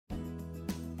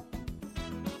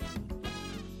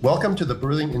Welcome to the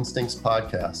Birthing Instincts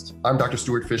podcast. I'm Dr.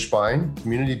 Stuart Fishbein,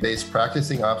 community-based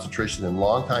practicing obstetrician and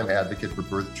longtime advocate for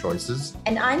birth choices.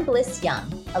 And I'm Bliss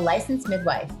Young, a licensed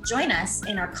midwife. Join us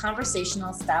in our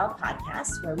conversational style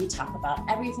podcast where we talk about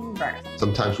everything birth.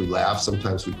 Sometimes we laugh,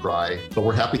 sometimes we cry, but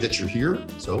we're happy that you're here.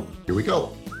 So here we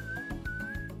go.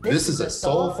 This is a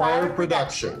Soulfire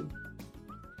production.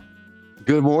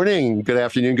 Good morning, good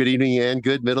afternoon, good evening, and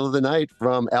good middle of the night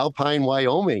from Alpine,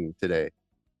 Wyoming today.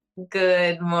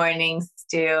 Good morning,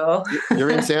 Stu. You're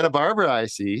in Santa Barbara, I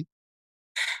see.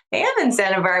 I am in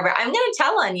Santa Barbara. I'm going to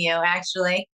tell on you,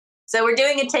 actually. So we're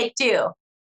doing a take two.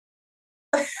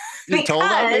 You told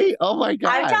on me? Oh my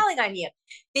God. I'm telling on you.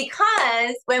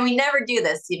 Because when we never do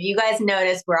this, if you guys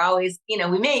notice, we're always,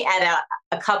 we may add out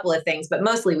a couple of things, but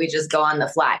mostly we just go on the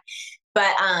fly.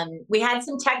 But we had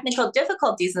some technical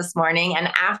difficulties this morning.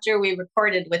 And after we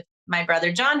recorded with my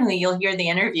brother, John, who you'll hear the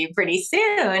interview pretty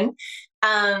soon,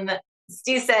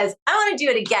 Stu says, I want to do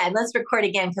it again. Let's record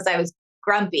again because I was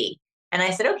grumpy. And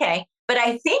I said, okay. But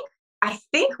I think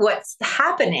what's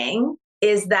happening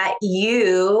is that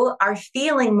you are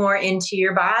feeling more into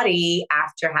your body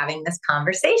after having this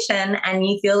conversation and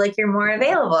you feel like you're more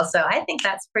available. So I think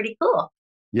that's pretty cool.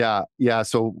 Yeah.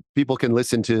 So people can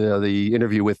listen to the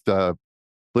interview with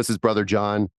Bliss's brother,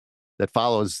 John, that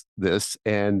follows this.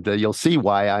 And you'll see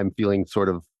why I'm feeling sort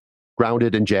of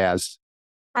grounded and jazzed.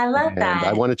 I love that.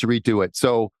 I wanted to redo it.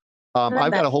 So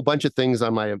I've got a whole bunch of things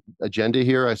on my agenda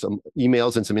here. I have some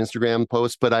emails and some Instagram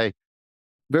posts, but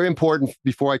very important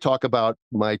before I talk about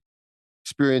my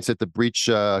experience at the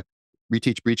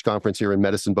Reteach Breech Conference here in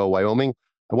Medicine Bow, Wyoming.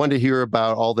 I wanted to hear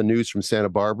about all the news from Santa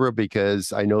Barbara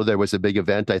because I know there was a big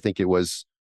event. I think it was,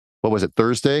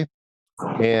 Thursday?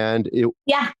 And and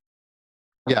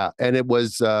it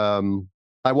was,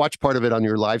 I watched part of it on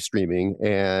your live streaming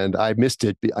and I missed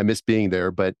it. I missed being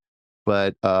there, but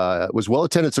it was well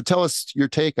attended. So tell us your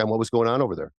take on what was going on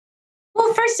over there.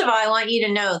 Well, first of all, I want you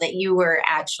to know that you were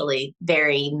actually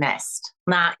very missed.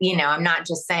 Not, I'm not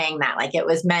just saying that, like it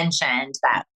was mentioned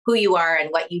that who you are and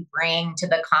what you bring to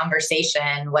the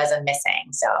conversation wasn't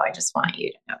missing. So I just want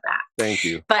you to know that. Thank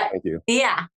you. Thank you.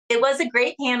 Yeah, it was a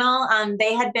great panel.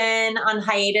 They had been on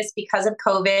hiatus because of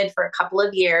COVID for a couple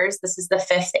of years. This is the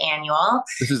 5th annual.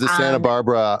 This is the Santa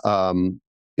Barbara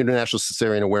International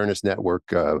Cesarean Awareness Network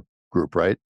group,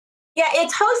 right? Yeah,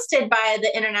 it's hosted by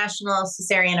the International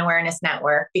Cesarean Awareness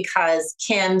Network because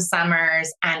Kim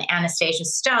Summers and Anastasia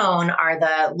Stone are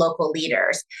the local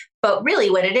leaders. But really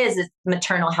what it is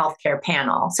maternal health care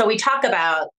panel. So we talk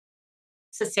about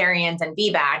cesareans and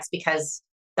VBACs because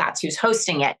that's who's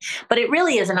hosting it. But it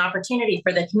really is an opportunity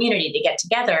for the community to get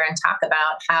together and talk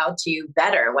about how to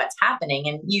better what's happening.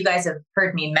 And you guys have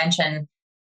heard me mention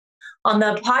on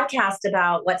the podcast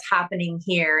about what's happening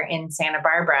here in Santa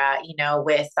Barbara,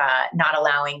 with not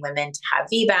allowing women to have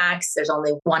VBACs. There's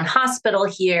only one hospital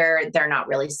here. They're not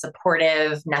really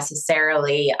supportive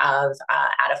necessarily of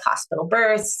out-of-hospital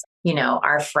births.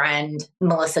 Our friend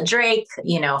Melissa Drake,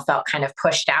 felt kind of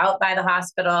pushed out by the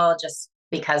hospital just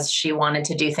because she wanted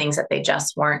to do things that they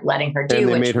just weren't letting her do. And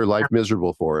they made her life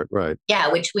miserable for it, right? Yeah,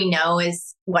 which we know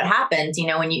is what happens,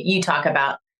 when you talk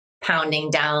about pounding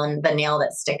down the nail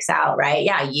that sticks out, right?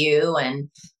 Yeah, you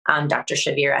and Dr.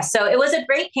 Shavira. So it was a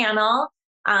great panel.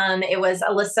 It was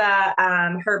Alyssa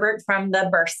Herbert from the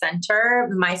Birth Center,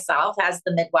 myself as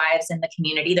the midwives in the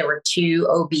community. There were 2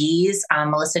 OBs.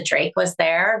 Melissa Drake was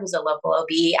there, who's a local OB,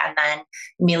 and then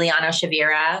Emiliano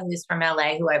Shavira, who's from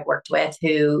LA, who I've worked with,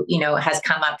 who, has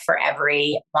come up for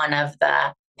every one of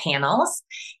the panels.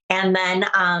 And then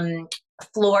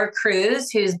Flor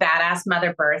Cruz, who's badass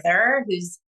mother birther,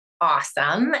 who's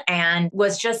awesome and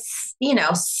was just,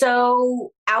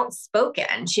 so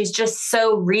outspoken. She's just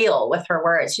so real with her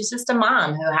words. She's just a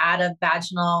mom who had a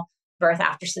vaginal birth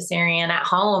after cesarean at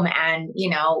home and,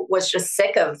 was just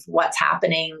sick of what's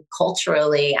happening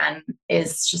culturally and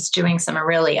is just doing some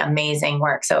really amazing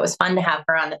work. So it was fun to have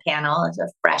her on the panel as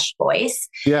a fresh voice.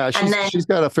 Yeah, she's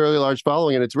got a fairly large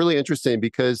following and it's really interesting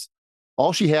because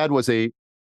all she had was a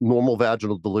normal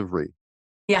vaginal delivery.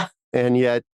 Yeah. And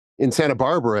yet in Santa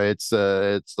Barbara, it's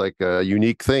like a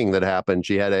unique thing that happened.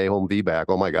 She had a home VBAC.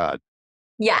 Oh my God.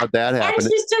 Yeah. How'd that happen?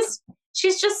 And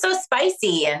she's just so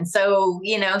spicy. And so,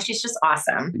 she's just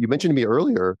awesome. You mentioned to me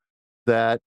earlier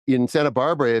that in Santa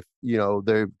Barbara, if,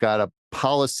 they've got a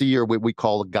policy or what we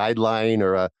call a guideline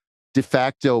or a de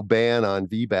facto ban on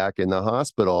VBAC in the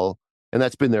hospital. And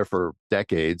that's been there for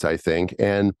decades, I think.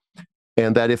 And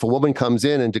that if a woman comes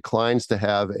in and declines to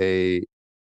have a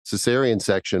cesarean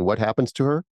section, what happens to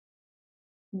her?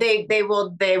 They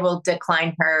will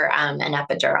decline her an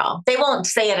epidural. They won't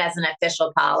say it as an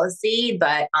official policy,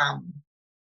 but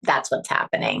that's what's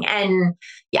happening. And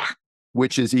yeah.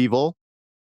 Which is evil,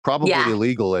 probably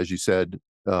illegal, as you said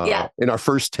in our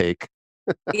first take.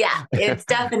 Yeah, it's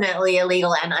definitely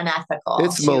illegal and unethical.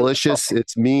 It's malicious.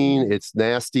 It's mean. It's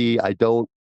nasty. I don't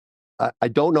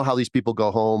know how these people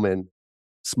go home and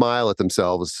smile at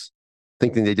themselves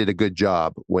thinking they did a good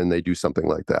job when they do something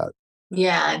like that.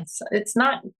 Yeah, it's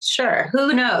not sure.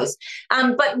 Who knows?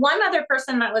 But one other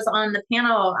person that was on the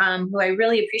panel who I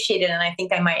really appreciated, and I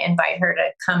think I might invite her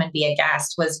to come and be a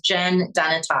guest, was Jen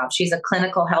Dunatov. She's a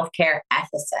clinical healthcare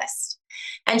ethicist.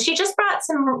 And she just brought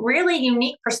some really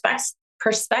unique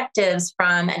perspectives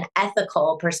from an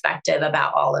ethical perspective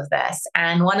about all of this.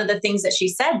 And one of the things that she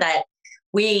said that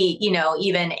we,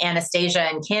 even Anastasia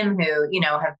and Kim, who,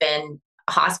 have been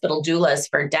hospital doulas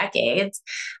for decades,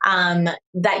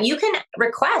 that you can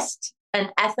request an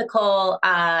ethical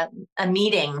a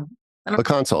meeting, a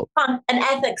consult, an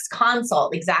ethics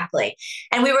consult, exactly.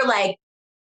 And we were like,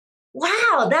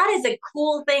 wow, that is a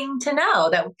cool thing to know,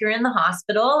 that if you're in the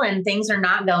hospital and things are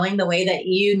not going the way that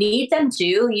you need them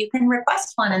to, you can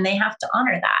request one and they have to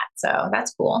honor that. So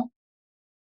that's cool.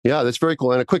 Yeah, that's very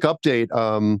cool. And a quick update.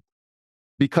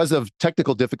 Because of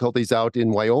technical difficulties out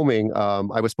in Wyoming,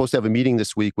 I was supposed to have a meeting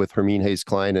this week with Hermine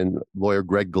Hayes-Klein and lawyer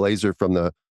Greg Glazer from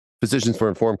the Physicians for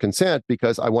Informed Consent,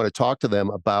 because I want to talk to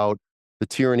them about the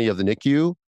tyranny of the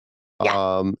NICU.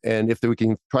 Yeah. And if we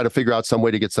can try to figure out some way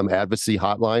to get some advocacy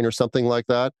hotline or something like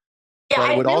that. Yeah,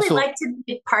 I'd really like to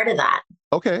be part of that.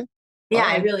 Okay. Yeah,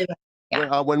 I really like.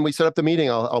 Yeah. When we set up the meeting,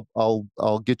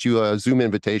 I'll get you a Zoom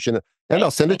invitation, and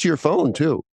I'll send it to your phone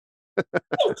too.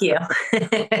 Thank you.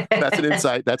 That's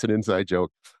an inside joke.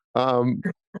 But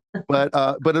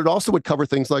it also would cover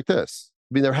things like this.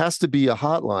 I mean, there has to be a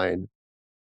hotline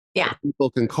that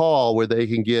people can call where they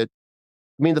can get.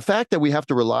 I mean, the fact that we have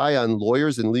to rely on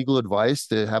lawyers and legal advice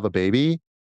to have a baby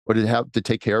or to have to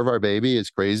take care of our baby is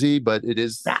crazy, but it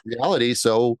is reality.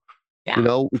 So,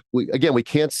 we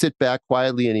can't sit back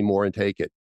quietly anymore and take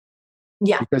it.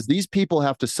 Yeah. Because these people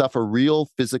have to suffer real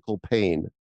physical pain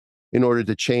in order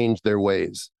to change their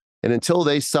ways. And until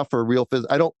they suffer real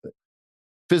physical,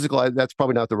 that's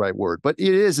probably not the right word, but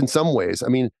it is in some ways. I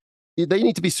mean, they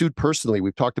need to be sued personally.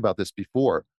 We've talked about this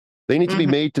before. They need to be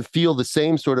made to feel the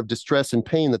same sort of distress and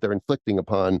pain that they're inflicting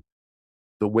upon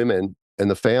the women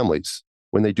and the families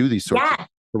when they do these sorts of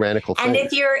tyrannical things. And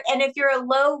if you're a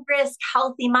low risk,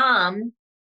 healthy mom,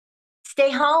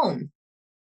 stay home.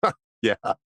 Yeah.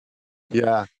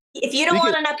 If you don't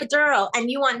want an epidural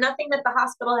and you want nothing that the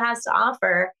hospital has to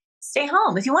offer, stay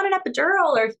home. If you want an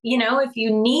epidural, or if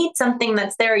you need something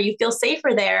that's there, you feel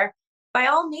safer there, by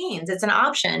all means, it's an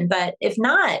option. But if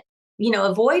not,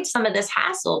 avoid some of this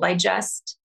hassle by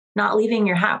just not leaving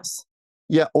your house.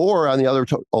 Yeah. Or on the other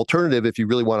alternative, if you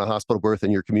really want a hospital birth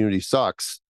and your community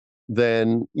sucks,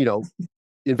 then,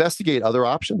 investigate other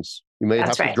options. You may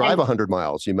have to drive 100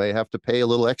 miles. You may have to pay a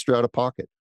little extra out of pocket.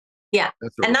 Yeah.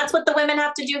 That's what the women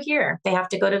have to do here. They have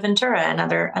to go to Ventura and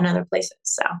other places.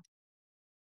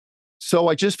 So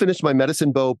I just finished my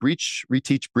Medicine Bow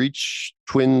Reteach Breech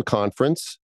Twin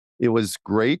Conference. It was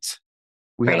great.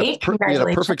 We had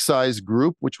a perfect size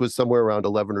group, which was somewhere around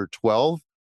 11 or 12.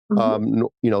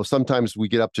 Mm-hmm. Sometimes we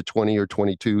get up to 20 or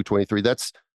 22, 23.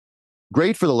 That's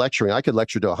great for the lecturing. I could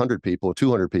lecture to 100 people,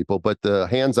 200 people, but the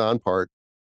hands-on part,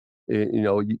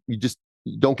 you just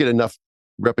don't get enough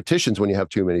repetitions when you have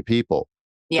too many people.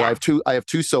 Yeah. So I have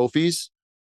two Sophies.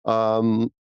 One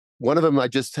of them I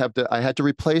had to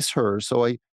replace her. So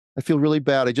I feel really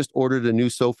bad. I just ordered a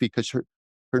new Sophie because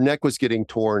her neck was getting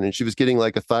torn and she was getting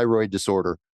like a thyroid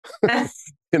disorder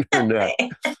in her neck.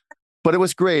 But it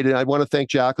was great. And I want to thank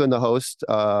Jacqueline, the host,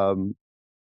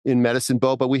 in Medicine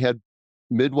Bow. But we had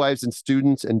midwives and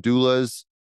students and doulas,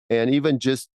 and even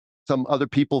just some other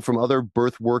people from other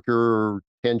birth worker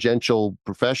tangential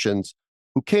professions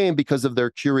who came because of their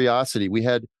curiosity. We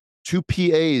had 2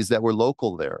 PAs that were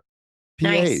local there. PAs.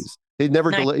 Nice. They'd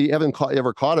never, he haven't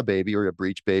ever caught a baby or a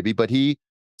breech baby, but he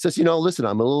says, listen,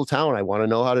 I'm a little town. I want to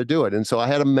know how to do it. And so I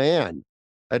had I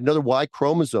had another Y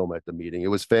chromosome at the meeting. It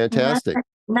was fantastic.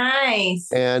 Nice.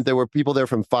 And there were people there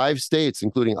from 5 states,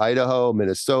 including Idaho,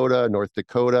 Minnesota, North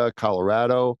Dakota,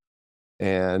 Colorado,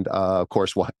 and of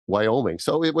course, Wyoming.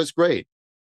 So it was great.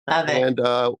 Love it. And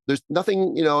there's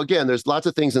nothing, again, there's lots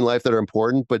of things in life that are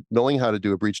important, but knowing how to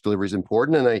do a breech delivery is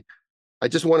important. And I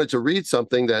just wanted to read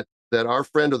something that our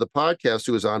friend of the podcast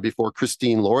who was on before,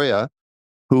 Christine Loria,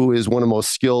 who is one of the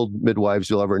most skilled midwives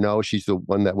you'll ever know. She's the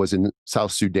one that was in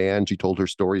South Sudan. She told her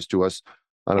stories to us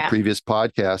on a previous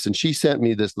podcast. And she sent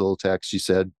me this little text. She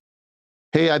said,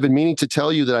 "Hey, I've been meaning to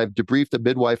tell you that I've debriefed a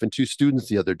midwife and 2 students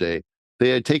the other day. They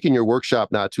had taken your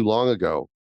workshop not too long ago.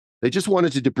 They just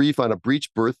wanted to debrief on a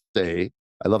breech birthday.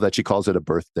 I love that she calls it a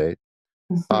birthday.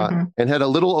 And had a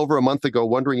little over a month ago,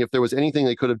 wondering if there was anything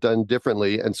they could have done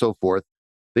differently and so forth.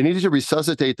 They needed to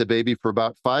resuscitate the baby for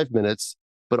about 5 minutes,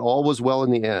 but all was well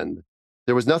in the end.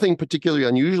 There was nothing particularly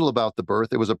unusual about the birth.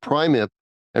 It was a primip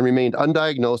and remained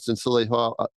undiagnosed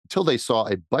until they saw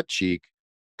a butt cheek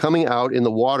coming out in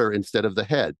the water instead of the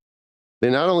head. They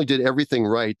not only did everything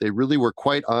right, they really were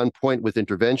quite on point with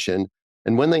intervention.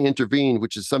 And when they intervened,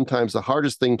 which is sometimes the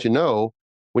hardest thing to know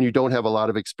when you don't have a lot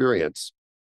of experience.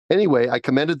 Anyway, I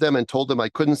commended them and told them I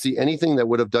couldn't see anything that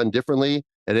would have done differently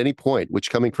at any point, which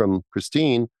coming from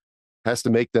Christine has to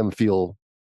make them feel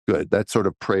good. That sort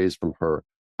of praise from her.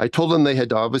 I told them they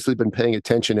had obviously been paying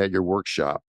attention at your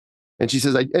workshop. And she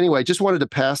says, anyway, I just wanted to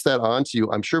pass that on to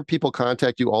you. I'm sure people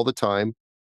contact you all the time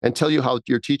and tell you how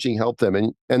your teaching helped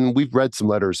them. And we've read some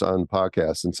letters on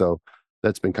podcasts. And so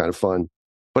that's been kind of fun.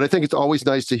 But I think it's always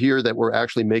nice to hear that we're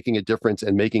actually making a difference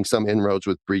and making some inroads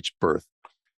with breech birth.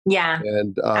 Yeah.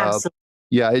 And absolutely.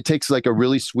 Yeah, it takes like a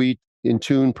really sweet, in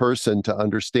tune person to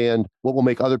understand what will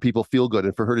make other people feel good.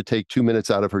 And for her to take 2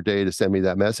 minutes out of her day to send me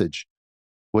that message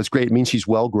was great. It means she's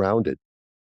well grounded,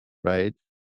 right?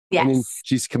 Yes. I mean,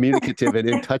 she's communicative and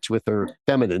in touch with her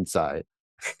feminine side.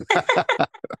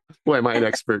 Boy, am I an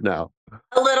expert now.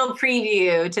 A little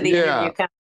preview to the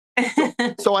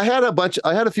interview. So I had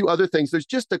a few other things. There's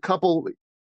just a couple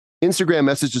Instagram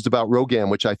messages about RhoGAM,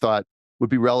 which I thought would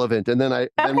be relevant. And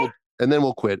then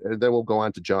we'll quit. And then we'll go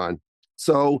on to John.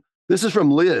 So this is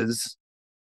from Liz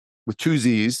with 2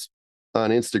 Z's on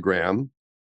Instagram.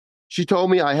 She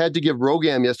told me I had to give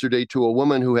RhoGAM yesterday to a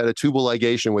woman who had a tubal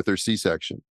ligation with her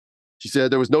C-section. She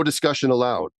said there was no discussion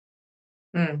allowed.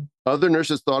 Other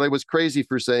nurses thought I was crazy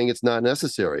for saying it's not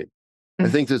necessary. I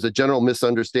think there's a general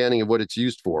misunderstanding of what it's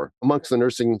used for amongst the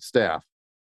nursing staff.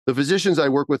 The physicians I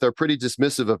work with are pretty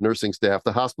dismissive of nursing staff.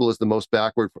 The hospital is the most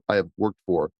backward I have worked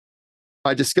for.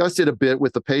 I discussed it a bit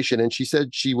with the patient, and she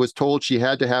said she was told she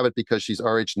had to have it because she's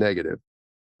Rh negative.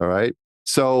 All right.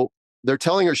 So they're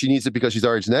telling her she needs it because she's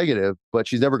Rh negative, but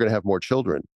she's never going to have more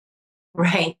children.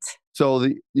 Right. So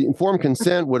the informed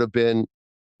consent would have been,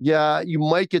 yeah, you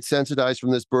might get sensitized from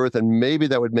this birth, and maybe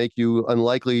that would make you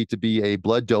unlikely to be a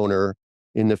blood donor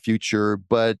in the future,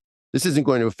 but this isn't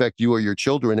going to affect you or your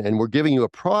children. And we're giving you a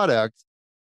product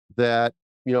that,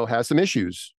 has some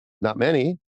issues, not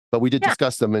many, but we did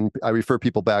discuss them. And I refer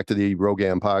people back to the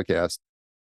RhoGAM podcast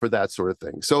for that sort of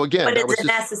thing. So again, but it's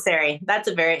necessary. That's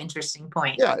a very interesting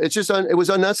point. Yeah. It's just, it was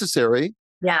unnecessary.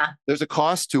 Yeah. There's a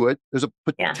cost to it. There's a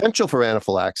potential for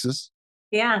anaphylaxis.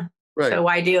 Yeah. Right. So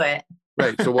why do it?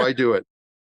 Right. So why do it?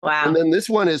 Wow. And then this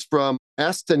one is from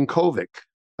Astenkovic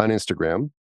on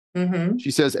Instagram. Mm-hmm.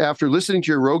 She says, after listening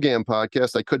to your RhoGAM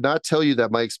podcast, I could not tell you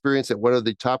that my experience at one of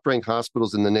the top-ranked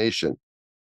hospitals in the nation.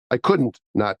 I couldn't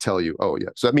not tell you. Oh, yeah.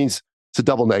 So that means it's a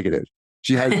double negative.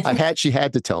 She had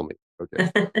to tell me.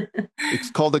 Okay.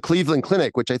 It's called the Cleveland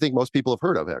Clinic, which I think most people have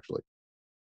heard of, actually.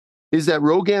 Is that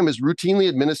RhoGAM is routinely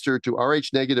administered to Rh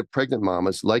negative pregnant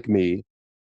mamas like me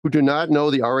who do not know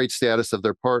the Rh status of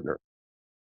their partner.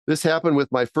 This happened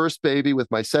with my first baby. With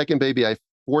my second baby, I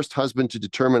forced husband to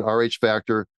determine Rh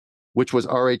factor, which was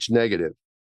Rh negative.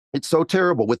 It's so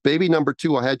terrible. With baby number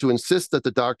 2, I had to insist that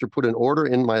the doctor put an order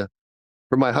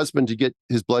for my husband to get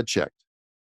his blood checked.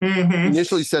 Mm-hmm. He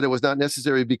initially said it was not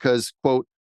necessary because, quote,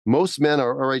 most men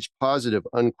are Rh positive,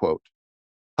 unquote.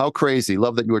 How crazy.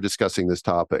 Love that you were discussing this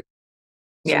topic.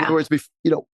 So in other words,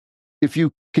 if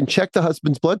you can check the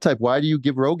husband's blood type, why do you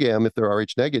give RhoGAM if they're Rh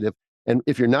negative? And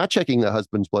if you're not checking the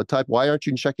husband's blood type, why aren't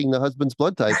you checking the husband's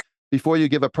blood type before you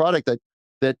give a product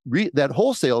that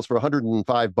wholesales for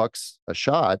 $105 a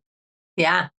shot?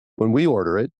 Yeah. When we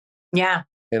order it. Yeah.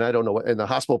 And I don't know, and the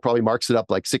hospital probably marks it up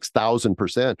like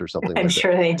 6,000% or something. I'm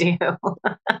sure they do.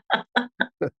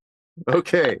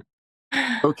 Okay.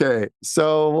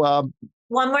 So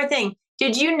one more thing.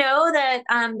 Did you know that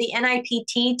the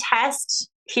NIPT test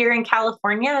here in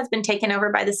California has been taken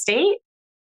over by the state?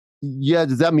 Yeah.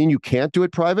 Does that mean you can't do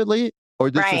it privately? Or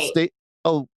does the state?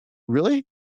 Oh, really?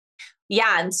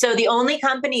 Yeah. And so the only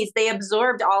companies, they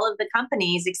absorbed all of the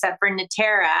companies except for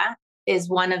Natera is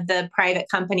one of the private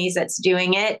companies that's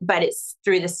doing it, but it's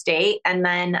through the state. And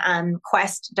then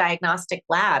Quest Diagnostic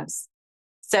Labs.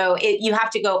 So you have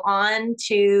to go on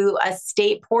to a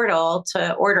state portal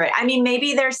to order it. I mean,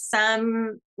 maybe there's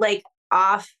some like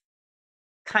off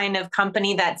kind of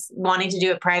company that's wanting to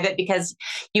do it private because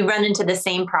you run into the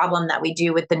same problem that we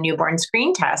do with the newborn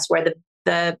screen test where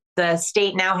the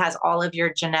state now has all of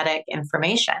your genetic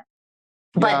information.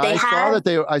 But I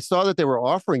saw that they were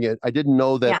offering it. I didn't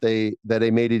know that they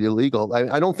made it illegal.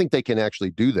 I don't think they can actually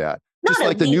do that. not just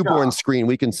like the illegal. newborn screen,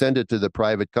 we can send it to the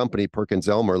private company, Perkins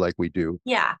Elmer, like we do.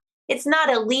 Yeah. It's not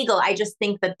illegal. I just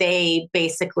think that they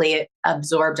basically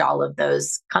absorbed all of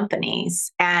those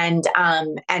companies. And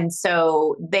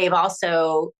so they've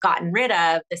also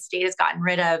the state has gotten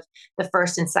rid of the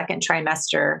first and second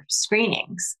trimester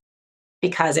screenings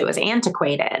because it was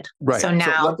antiquated. Right. So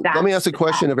now let me ask a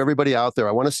question of everybody out there.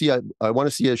 I want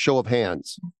to see a show of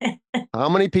hands. How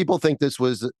many people think this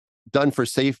was done for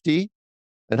safety?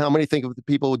 And how many think of the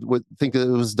people would think that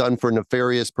it was done for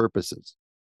nefarious purposes?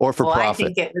 Or for profit? I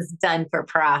think it was done for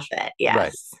profit. Yes.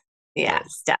 Right.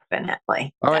 Yes,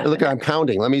 definitely. All right. Look, I'm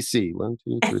counting. Let me see. 1,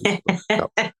 2, 3. No.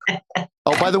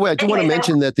 Oh, by the way, I do want to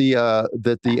mention that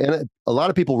a lot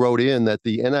of people wrote in that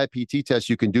the NIPT test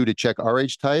you can do to check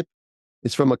Rh type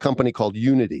is from a company called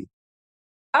Unity.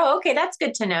 Oh, okay. That's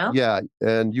good to know. Yeah.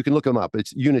 And you can look them up.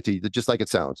 It's Unity, just like it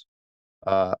sounds.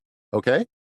 Okay.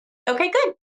 Okay,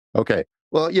 good. Okay.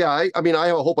 Well, yeah, I mean, I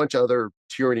have a whole bunch of other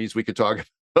tyrannies we could talk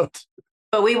about.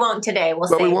 But we won't today.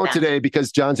 We won't today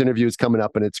because John's interview is coming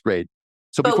up and it's great.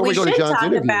 So before we go to John's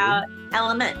interview, about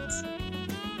Element.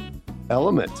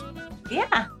 Element.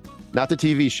 Yeah. Not the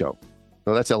TV show.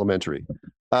 No, that's Elementary.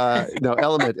 No,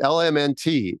 Element,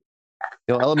 LMNT.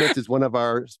 Element is one of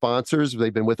our sponsors.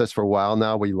 They've been with us for a while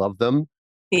now. We love them.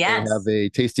 Yes. They have a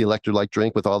tasty electrolyte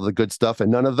drink with all the good stuff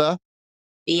and none of the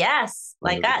BS,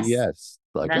 like us. BS,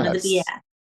 like none us. Of the BS.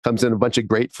 Comes in a bunch of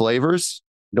great flavors.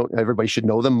 Everybody should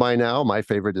know them by now. My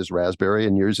favorite is raspberry,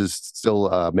 and yours is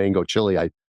still mango chili. I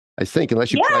think,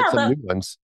 unless you've tried some new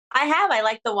ones. I have. I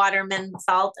like the watermelon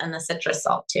salt and the citrus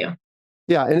salt too.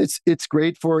 Yeah, and it's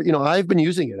great for I've been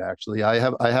using it actually. I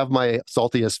have my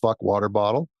salty as fuck water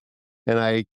bottle, and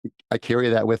I carry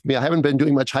that with me. I haven't been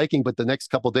doing much hiking, but the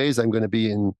next couple of days I'm going to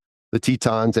be in the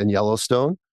Tetons and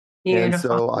Yellowstone, and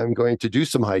so I'm going to do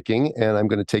some hiking, and I'm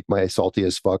going to take my salty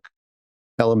as fuck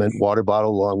Element water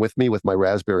bottle along with me with my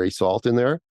raspberry salt in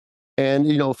there. And,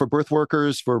 for birth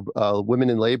workers, for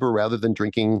women in labor, rather than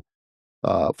drinking,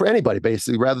 for anybody,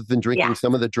 basically, rather than drinking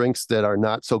some of the drinks that are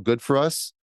not so good for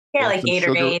us. Yeah, like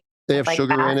Gatorade. They have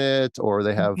sugar in it, or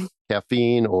they have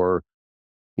caffeine, or,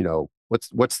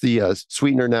 what's the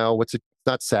sweetener now? It's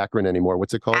not saccharin anymore.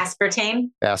 What's it called?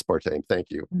 Aspartame. Aspartame. Thank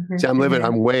you. See,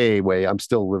 I'm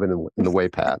still living in the way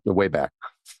back.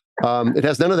 It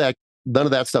has none of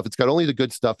that stuff. It's got only the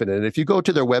good stuff in it. And if you go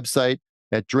to their website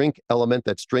at Drink Element,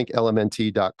 that's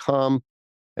drinklmnt.com,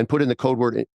 and put in the code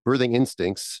word Birthing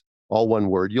Instincts, all one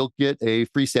word, you'll get a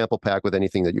free sample pack with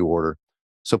anything that you order.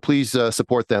 So please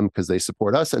support them because they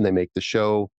support us and they make the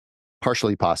show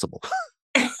partially possible.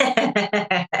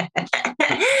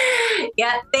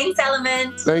 Yeah. Thanks,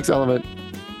 Element. Thanks, Element.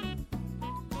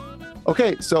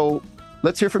 Okay. So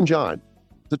let's hear from John.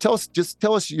 So tell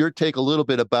us your take a little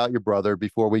bit about your brother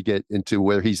before we get into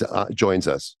where he joins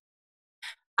us.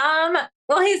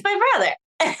 Well, he's my brother.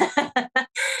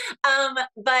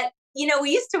 But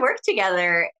we used to work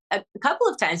together a couple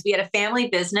of times. We had a family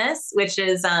business, which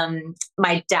is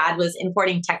my dad was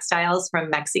importing textiles from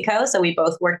Mexico, so we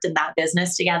both worked in that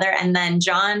business together. And then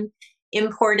John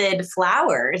imported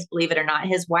flowers, believe it or not.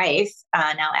 His wife,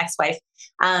 now ex-wife,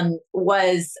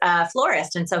 was a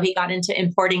florist. And so he got into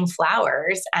importing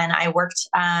flowers, and I worked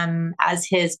as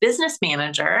his business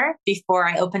manager before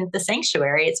I opened the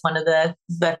sanctuary. It's one of the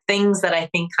things that I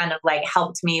think kind of like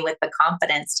helped me with the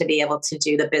confidence to be able to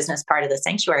do the business part of the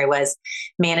sanctuary was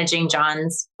managing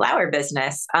John's flower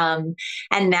business. And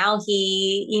now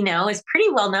he, is pretty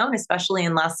well known, especially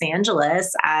in Los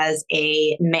Angeles, as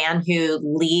a man who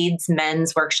leads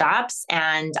men's workshops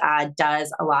and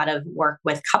does a lot of work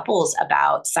with couples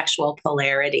about sexual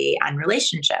polarity and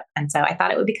relationship. And so I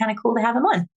thought it would be kind of cool to have him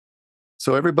on.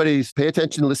 So everybody pay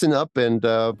attention, listen up, and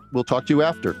we'll talk to you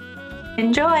after.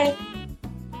 Enjoy.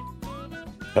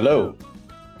 Hello.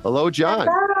 Hello, John.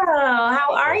 Hello.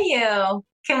 How are you?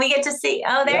 Can we get to see?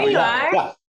 Oh, there you are.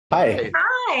 Yeah. Hi. Hey.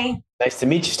 Hi. Nice to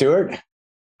meet you, Stuart.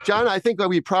 John, I think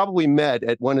we probably met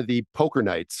at one of the poker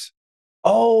nights.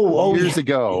 Years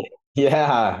ago.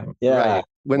 Yeah. Right.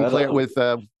 When Claire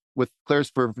with Claire's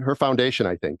for her foundation,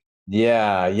 I think.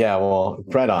 Yeah. Well,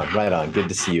 right on. Good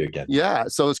to see you again. Yeah.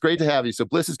 So it's great to have you. So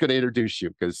Bliss is going to introduce you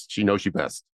because she knows you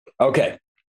best. Okay.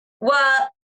 Well,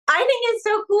 I think it's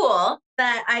so cool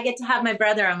that I get to have my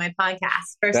brother on my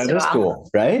podcast. That is cool,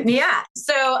 right? Yeah.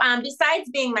 So besides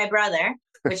being my brother,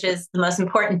 which is the most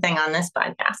important thing on this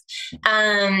podcast,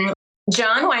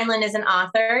 John Wineland is an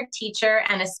author, teacher,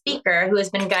 and a speaker who has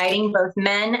been guiding both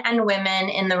men and women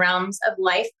in the realms of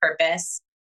life purpose,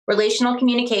 relational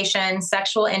communication,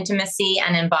 sexual intimacy,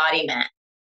 and embodiment.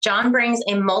 John brings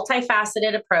a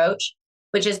multifaceted approach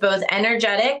which is both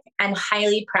energetic and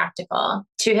highly practical,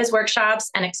 to his workshops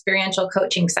and experiential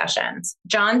coaching sessions.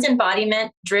 John's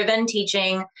embodiment-driven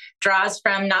teaching draws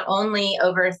from not only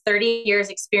over 30 years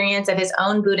experience of his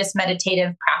own Buddhist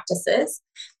meditative practices,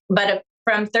 but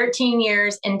from 13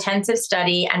 years intensive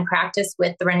study and practice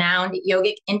with the renowned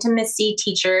yogic intimacy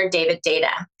teacher, David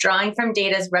Deida, drawing from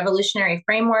Deida's revolutionary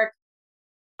framework,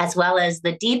 as well as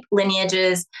the deep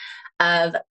lineages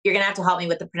of, you're going to have to help me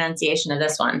with the pronunciation of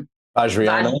this one.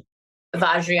 Vajrayana,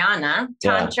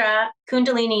 Tantra,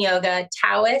 Kundalini Yoga,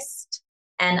 Taoist,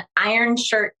 and Iron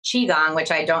Shirt Qigong,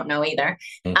 which I don't know either,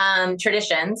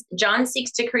 traditions. John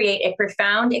seeks to create a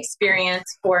profound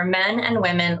experience for men and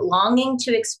women longing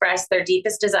to express their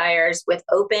deepest desires with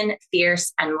open,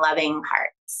 fierce, and loving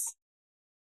hearts.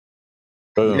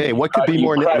 Boom. Hey, what could be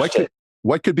more?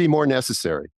 What could be more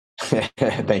necessary?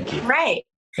 Thank you. Right.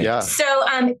 Yeah. So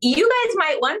you guys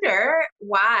might wonder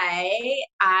why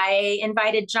I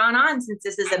invited John on, since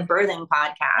this is a birthing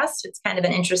podcast. It's kind of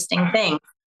an interesting thing.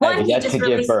 I've yet to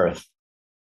give birth.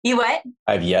 You what?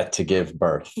 I've yet to give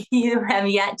birth. You have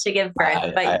yet to give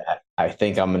birth. I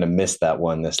think I'm going to miss that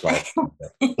one this life.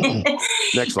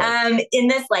 Next life. In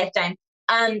this lifetime.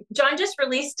 John just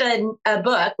released a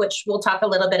book, which we'll talk a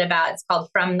little bit about. It's called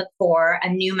From the Core, A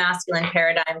New Masculine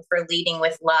Paradigm for Leading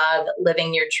with Love,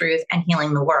 Living Your Truth, and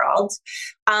Healing the World,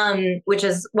 which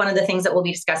is one of the things that we'll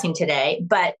be discussing today.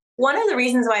 But one of the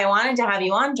reasons why I wanted to have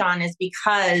you on, John, is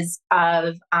because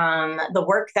of the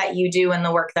work that you do and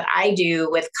the work that I do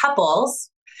with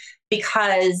couples,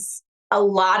 because a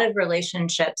lot of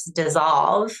relationships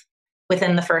dissolve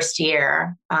within the first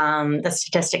year. The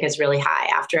statistic is really high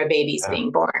after a baby's being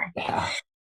born. Yeah.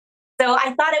 So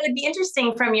I thought it would be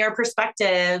interesting from your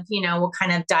perspective, we'll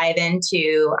kind of dive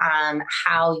into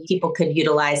how people could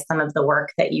utilize some of the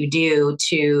work that you do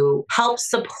to help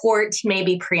support,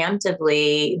 maybe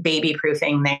preemptively,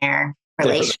 baby-proofing their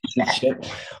relationship.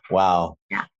 Wow.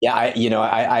 Yeah.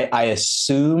 I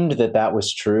assumed that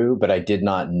was true, but I did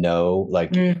not know,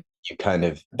 you kind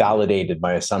of validated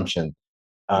my assumption.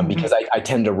 Because I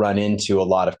tend to run into a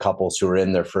lot of couples who are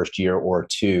in their first year or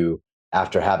two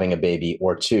after having a baby,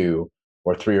 or 2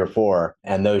 or 3 or 4.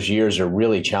 And those years are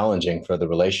really challenging for the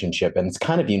relationship. And it's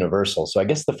kind of universal. So I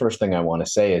guess the first thing I want to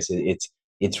say is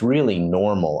it's really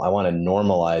normal. I want to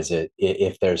normalize it.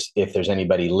 If there's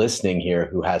anybody listening here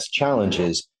who has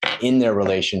challenges in their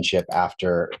relationship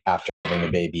after having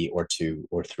a baby, or 2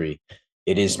 or 3,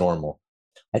 it is normal.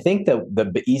 I think that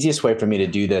the easiest way for me to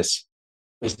do this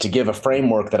is to give a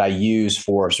framework that I use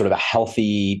for sort of a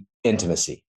healthy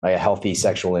intimacy, right? A healthy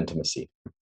sexual intimacy.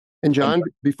 And John,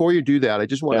 before you do that, I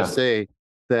just want to say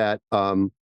that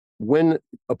when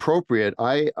appropriate,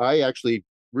 I actually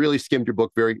really skimmed your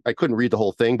book I couldn't read the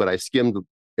whole thing, but I skimmed the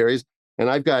areas, and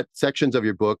I've got sections of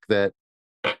your book that,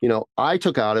 I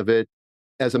took out of it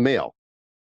as a male.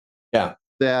 Yeah.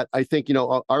 That I think,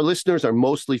 our listeners are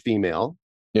mostly female.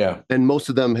 Yeah. And most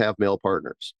of them have male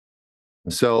partners.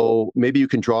 So maybe you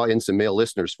can draw in some male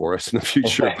listeners for us in the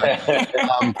future. But,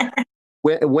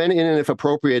 when and if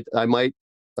appropriate, I might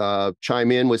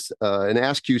chime in with and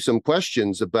ask you some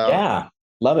questions about. Yeah,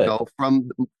 love it.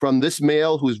 From this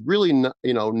male who's really not,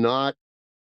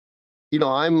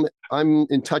 I'm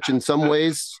in touch in some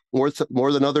ways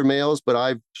more than other males, but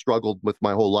I've struggled with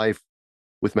my whole life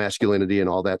with masculinity and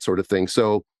all that sort of thing.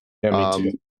 So, me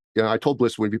too. I told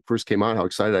Bliss when we first came on how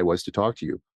excited I was to talk to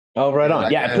you. Oh, right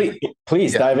on. Yeah,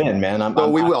 please dive in, man.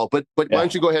 We will. But why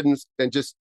don't you go ahead and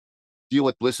just deal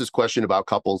with Bliss's question about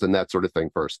couples and that sort of thing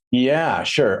first? Yeah,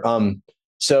 sure.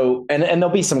 So, and there'll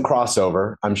be some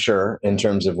crossover, I'm sure, in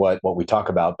terms of what we talk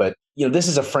about. But, this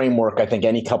is a framework I think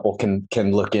any couple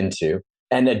can look into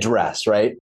and address,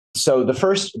 right? So the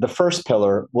first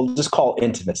pillar we'll just call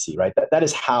intimacy, right? That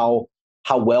is how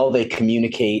well they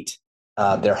communicate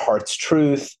their heart's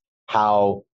truth,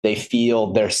 how they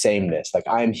feel their sameness. Like,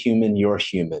 I'm human, you're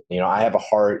human. I have a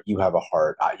heart, you have a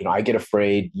heart. I get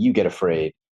afraid, you get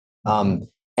afraid. And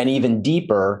even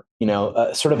deeper,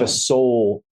 sort of a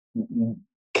soul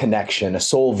connection, a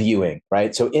soul viewing,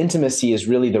 right? So intimacy is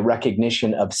really the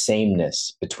recognition of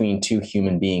sameness between two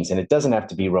human beings. And it doesn't have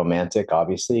to be romantic,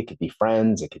 obviously. It could be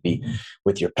friends, it could be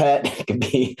with your pet, it could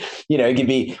be, it could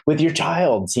be with your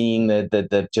child, seeing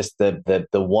the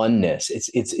oneness.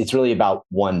 It's really about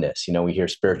oneness. We hear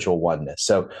spiritual oneness.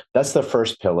 So that's the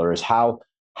first pillar, is how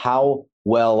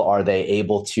well are they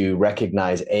able to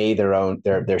recognize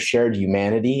their shared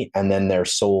humanity, and then their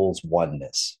soul's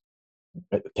oneness.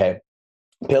 Okay.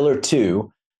 Pillar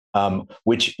 2,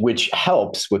 which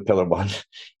helps with pillar 1,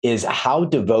 is how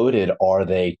devoted are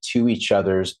they to each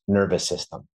other's nervous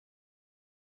system?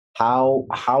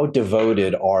 how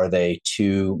devoted are they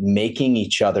to making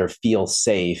each other feel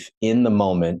safe in the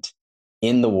moment,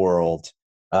 in the world,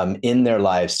 in their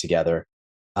lives together.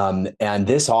 And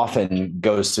this often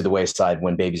goes to the wayside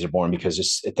when babies are born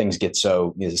because things get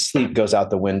so, sleep goes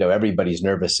out the window, everybody's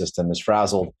nervous system is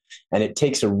frazzled. And it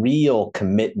takes a real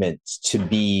commitment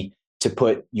to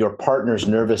put your partner's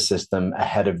nervous system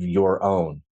ahead of your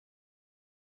own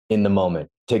in the moment.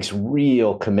 It takes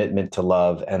real commitment to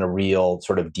love and a real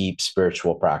sort of deep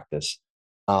spiritual practice.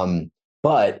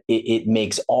 But it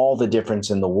makes all the difference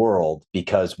in the world,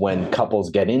 because when couples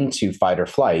get into fight or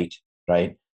flight,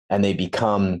 right, and they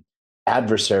become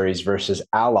adversaries versus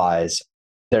allies,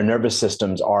 their nervous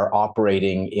systems are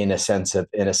operating in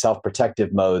a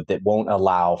self-protective mode that won't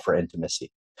allow for intimacy.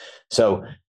 So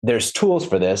there's tools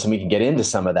for this, and we can get into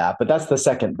some of that, but that's the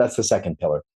second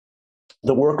pillar.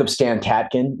 The work of Stan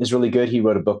Tatkin is really good. He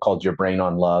wrote a book called Your Brain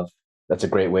on Love. That's a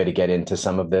great way to get into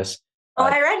some of this. Oh,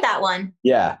 I read that one.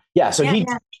 Yeah. So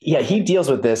he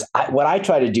deals with this. What I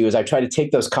try to do is I try to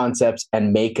take those concepts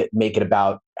and make it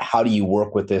about how do you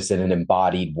work with this in an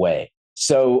embodied way.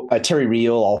 So Terry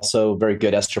Real, also very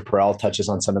good. Esther Perel touches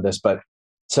on some of this,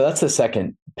 so that's the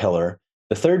second pillar.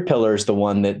 The third pillar is the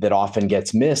one that often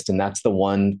gets missed, and that's the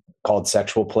one called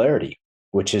sexual polarity,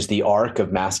 which is the arc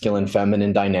of masculine,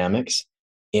 feminine dynamics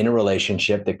in a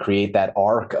relationship that create that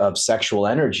arc of sexual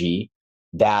energy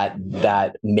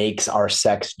that makes our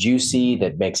sex juicy,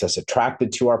 that makes us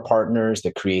attracted to our partners,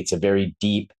 that creates a very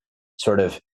deep sort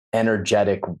of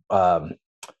energetic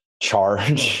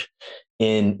charge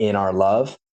in our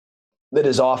love that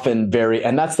is often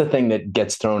and that's the thing that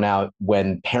gets thrown out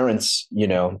when parents,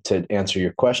 to answer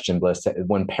your question, Bliss,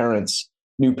 when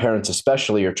new parents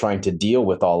especially, are trying to deal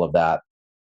with all of that,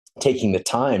 taking the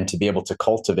time to be able to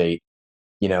cultivate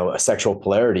a sexual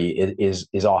polarity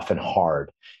is often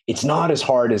hard. It's not as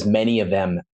hard as many of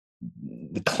them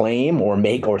claim or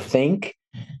make or think.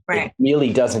 Right. It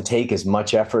really doesn't take as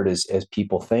much effort as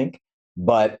people think.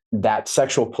 But that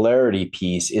sexual polarity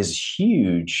piece is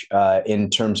huge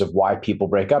in terms of why people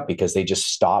break up, because they just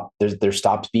stop. There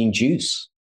stops being juice,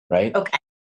 right? Okay.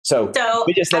 So let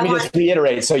me just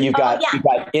reiterate. So you've got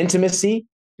intimacy,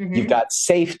 mm-hmm. you've got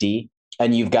safety,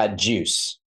 and you've got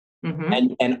juice.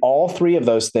 Mm-hmm. And all three of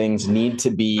those things need to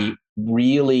be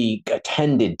really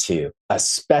attended to,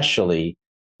 especially,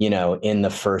 in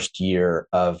the first year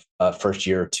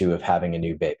or two of having a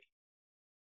new baby.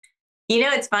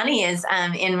 What's funny is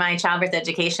in my childbirth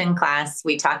education class,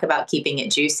 we talk about keeping it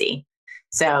juicy.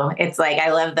 So it's like,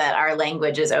 I love that our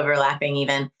language is overlapping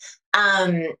even.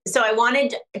 So I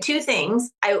wanted two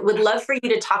things. I would love for you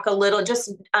to talk a little,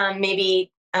 just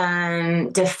maybe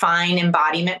define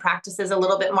embodiment practices a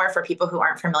little bit more for people who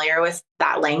aren't familiar with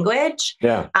that language.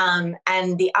 Yeah.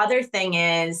 And the other thing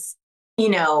is,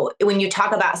 when you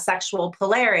talk about sexual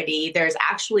polarity, there's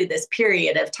actually this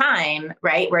period of time,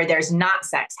 right, where there's not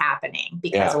sex happening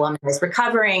because a woman is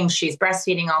recovering, she's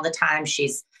breastfeeding all the time,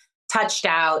 she's touched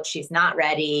out, she's not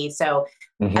ready. So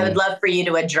I would love for you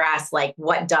to address, like,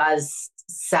 what does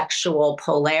sexual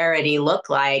polarity look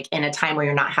like in a time where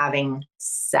you're not having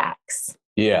sex?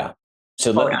 Yeah.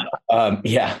 So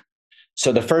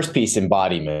So the first piece,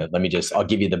 embodiment, I'll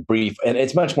give you the brief, and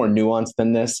it's much more nuanced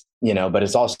than this, but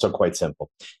it's also quite simple.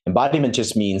 Embodiment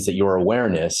just means that your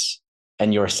awareness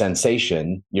and your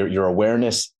sensation, your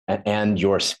awareness and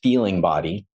your feeling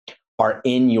body are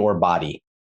in your body,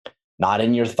 not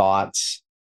in your thoughts,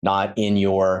 not in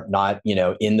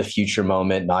the future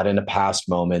moment, not in a past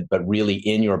moment, but really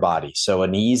in your body. So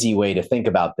an easy way to think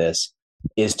about this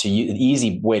is the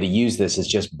easy way to use this is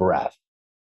just breath.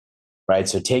 Right.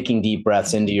 So taking deep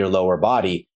breaths into your lower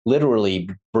body literally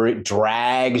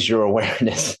drags your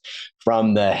awareness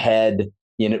from the head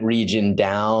region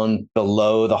down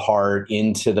below the heart,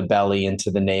 into the belly,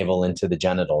 into the navel, into the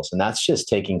genitals. And that's just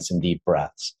taking some deep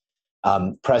breaths.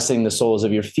 Pressing the soles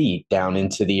of your feet down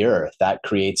into the earth. That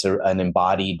creates an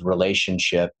embodied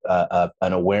relationship, an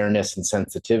awareness and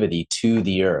sensitivity to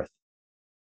the earth.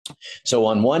 So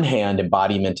on one hand,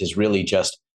 embodiment is really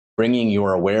just bringing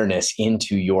your awareness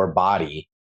into your body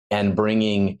and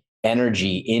bringing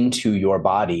energy into your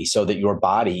body so that your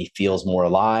body feels more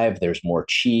alive. There's more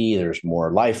chi, there's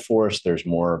more life force, there's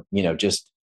more,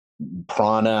 just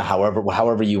prana,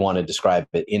 however you want to describe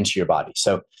it, into your body.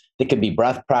 So it could be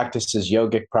breath practices,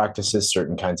 yogic practices,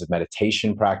 certain kinds of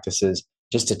meditation practices,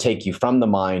 just to take you from the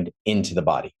mind into the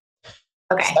body.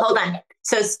 Okay, hold on.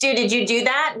 So Stu, did you do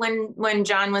that when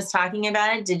John was talking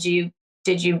about it? Did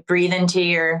you breathe into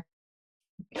your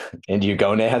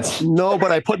gonads? No,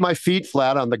 but I put my feet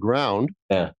flat on the ground.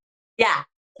 Yeah. Yeah.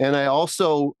 And I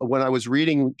also, when I was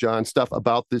reading John's stuff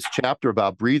about this chapter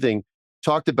about breathing,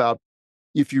 talked about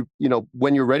if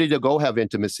when you're ready to go have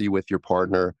intimacy with your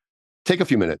partner, take a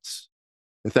few minutes.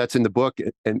 If that's in the book,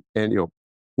 and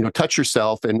touch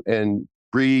yourself and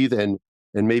breathe and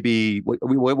maybe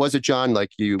what was it, John?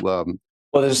 Like you. Well,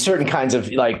 there's certain kinds of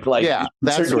certain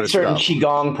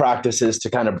qigong practices to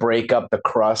kind of break up the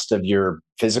crust of your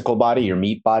physical body, your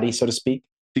meat body, so to speak.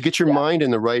 To get your mind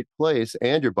in the right place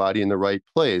and your body in the right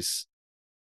place.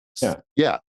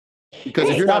 Yeah. Because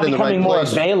if you're not in the right place, more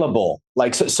available.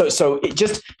 Like so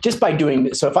just by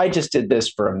doing so, if I just did this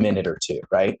for a minute or two,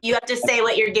 right? You have to say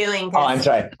what you're doing. Oh, I'm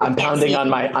sorry. I'm pounding on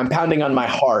my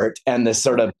heart and the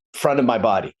sort of front of my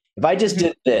body. If I just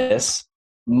did this,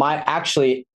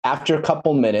 after a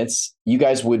couple minutes,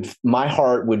 my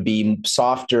heart would be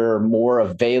softer, more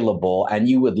available, and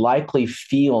you would likely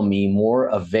feel me more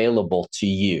available to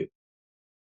you,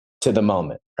 to the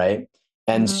moment, right?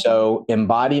 And so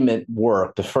embodiment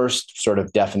work, the first sort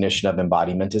of definition of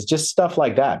embodiment is just stuff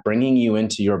like that, bringing you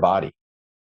into your body.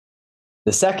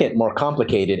 The second, more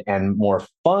complicated and more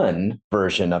fun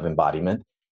version of embodiment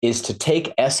is to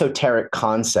take esoteric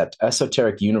concepts,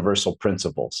 esoteric universal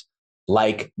principles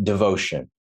like devotion,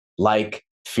 like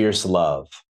fierce love,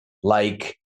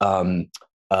 like certain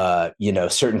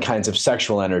kinds of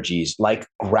sexual energies, like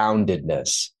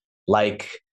groundedness, like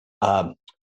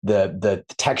the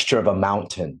texture of a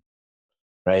mountain,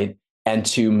 right? And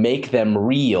to make them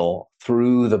real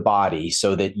through the body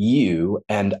so that you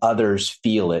and others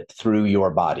feel it through your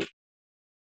body.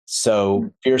 So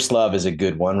fierce love is a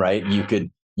good one, right?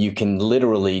 You can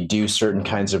literally do certain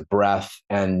kinds of breath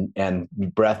and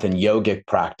yogic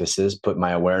practices, put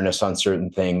my awareness on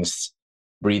certain things,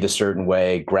 breathe a certain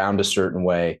way, ground a certain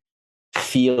way,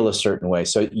 feel a certain way.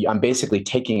 So I'm basically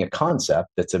taking a concept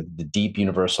that's the deep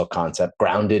universal concept.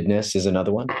 Groundedness is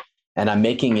another one. And I'm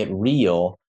making it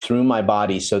real through my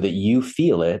body so that you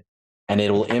feel it and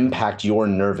it will impact your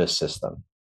nervous system.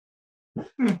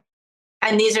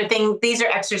 And these are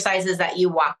exercises that you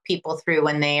walk people through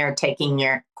when they are taking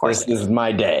your courses. This is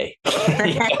my day.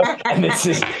 And this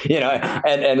is,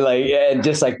 and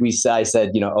just like I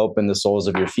said, open the soles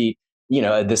of your feet.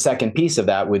 The second piece of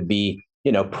that would be,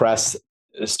 press,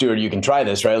 Stuart, you can try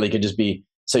this, right? Like it could just be,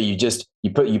 so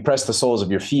you press the soles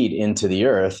of your feet into the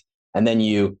earth, and then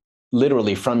you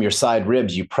literally from your side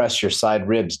ribs, you press your side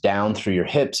ribs down through your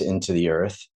hips into the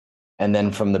earth. And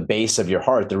then from the base of your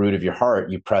heart, the root of your heart,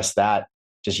 you press that,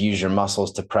 just use your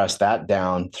muscles to press that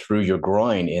down through your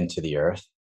groin into the earth.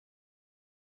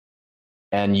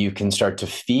 And you can start to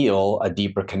feel a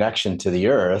deeper connection to the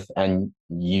earth, and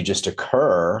you just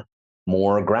occur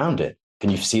more grounded.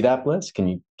 Can you see that, Bliss?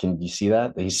 Can you see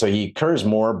that? So he occurs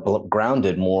more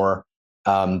grounded, more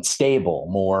stable,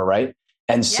 more, right?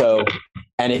 And so,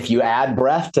 and if you add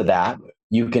breath to that,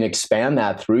 you can expand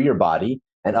that through your body,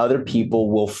 and other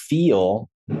people will feel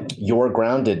your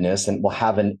groundedness and will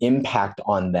have an impact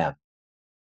on them.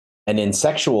 And in the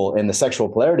sexual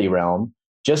polarity realm,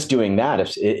 just doing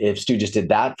that, if Stu just did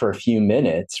that for a few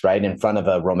minutes, right, in front of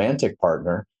a romantic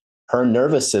partner, her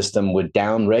nervous system would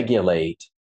downregulate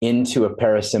into a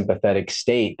parasympathetic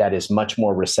state that is much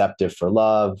more receptive for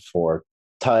love, for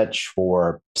touch,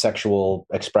 for sexual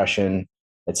expression,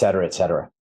 et cetera, et cetera.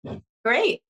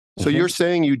 Great. So you're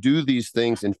saying you do these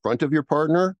things in front of your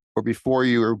partner or before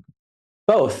you're...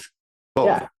 Both.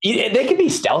 Yeah. They can be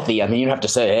stealthy. I mean, you don't have to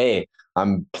say, hey,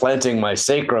 I'm planting my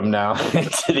sacrum now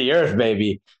into the earth,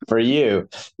 baby, for you.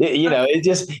 It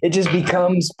just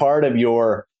becomes part of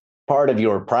your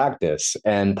practice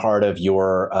and part of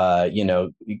your,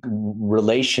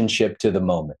 relationship to the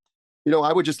moment.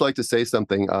 I would just like to say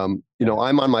something. I'm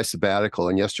on my sabbatical,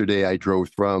 and yesterday I drove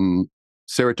from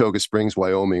Saratoga Springs,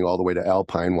 Wyoming, all the way to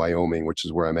Alpine, Wyoming, which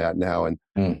is where I'm at now.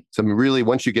 And so really,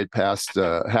 once you get past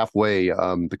halfway,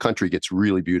 the country gets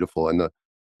really beautiful, and the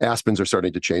aspens are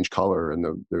starting to change color, and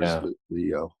there's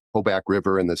the Hoback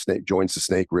River, and the Snake joins the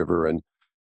Snake River, and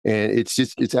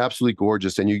it's absolutely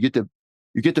gorgeous, and you get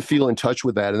to feel in touch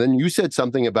with that. And then you said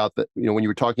something about that, when you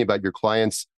were talking about your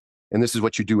clients, and this is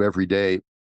what you do every day.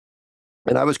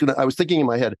 And I was thinking in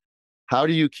my head, how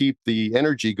do you keep the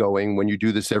energy going when you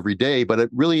do this every day? But I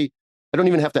don't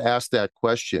even have to ask that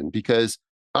question, because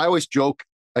I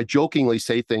jokingly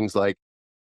say things like,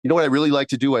 what I really like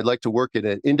to do? I'd like to work at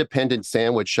an independent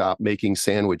sandwich shop making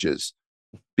sandwiches,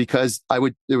 because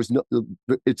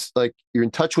it's like you're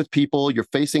in touch with people, you're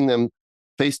facing them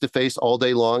face to face all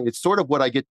day long. It's sort of what I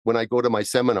get when I go to my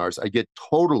seminars. I get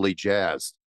totally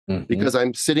jazzed because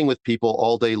I'm sitting with people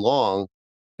all day long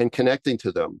and connecting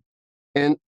to them.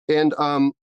 And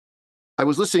I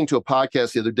was listening to a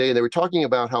podcast the other day, and they were talking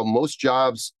about how most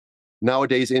jobs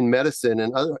nowadays in medicine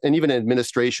and even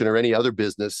administration or any other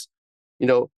business,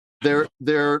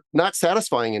 they're not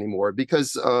satisfying anymore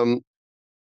because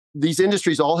these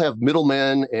industries all have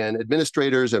middlemen and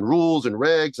administrators and rules and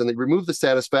regs, and they remove the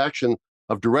satisfaction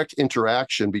of direct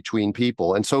interaction between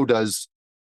people. And so does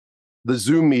the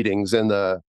Zoom meetings and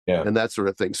and that sort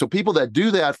of thing. So people that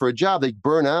do that for a job, they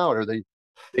burn out or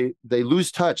they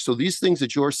lose touch. So these things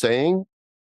that you're saying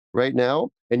right now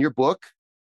in your book,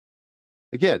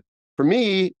 again, for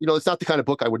me, it's not the kind of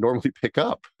book I would normally pick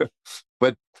up,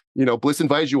 but Bliss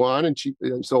invited you on,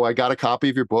 and so I got a copy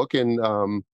of your book, and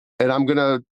I'm going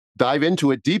to dive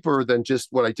into it deeper than just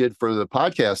what I did for the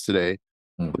podcast today.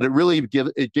 But it really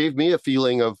gave me a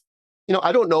feeling of,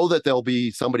 I don't know that there'll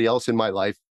be somebody else in my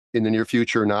life in the near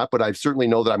future or not, but I certainly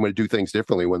know that I'm going to do things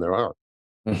differently when there are.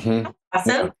 Mm-hmm.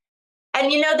 Awesome. And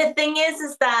the thing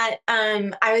is that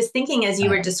I was thinking as you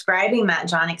were describing that,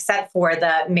 John, except for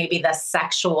maybe the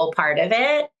sexual part of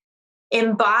it,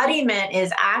 embodiment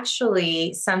is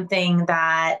actually something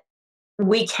that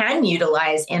we can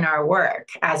utilize in our work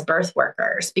as birth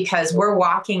workers, because we're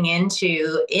walking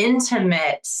into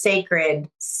intimate, sacred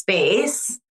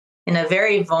space in a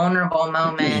very vulnerable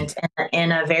moment,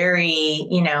 in a very,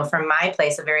 from my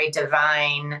place, a very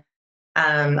divine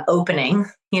opening,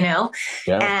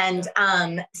 And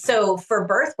so for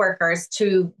birth workers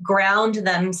to ground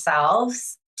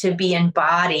themselves, to be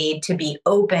embodied, to be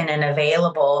open and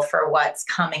available for what's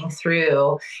coming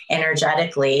through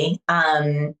energetically,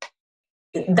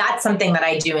 that's something that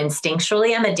I do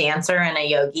instinctually. I'm a dancer and a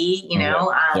yogi,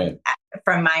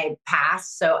 from my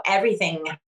past. So everything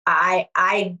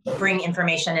I bring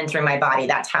information in through my body.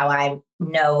 That's how I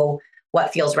know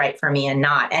what feels right for me and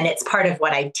not. And it's part of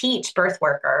what I teach birth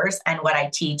workers and what I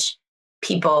teach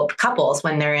couples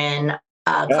when they're in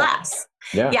class.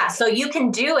 Yeah. So you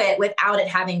can do it without it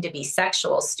having to be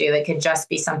sexual, Stu. It could just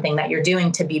be something that you're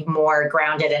doing to be more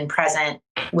grounded and present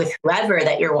with whoever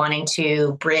that you're wanting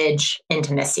to bridge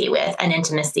intimacy with. And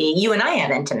intimacy, you and I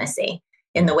have intimacy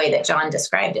in the way that John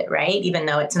described it, right? Even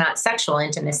though it's not sexual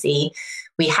intimacy,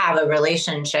 we have a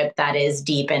relationship that is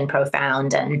deep and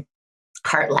profound and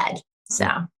heart-led. So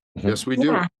yes, we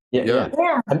do. Yeah.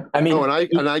 I mean,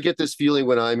 and I get this feeling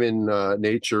when I'm in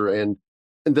nature, and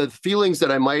the feelings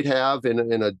that I might have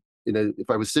if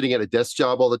I was sitting at a desk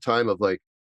job all the time of like,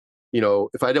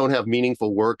 if I don't have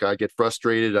meaningful work, I get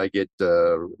frustrated, I get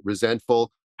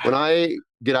resentful. When I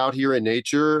get out here in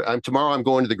nature, tomorrow I'm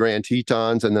going to the Grand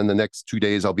Tetons, and then the next 2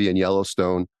 days I'll be in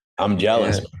Yellowstone. I'm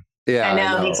jealous. Yeah, I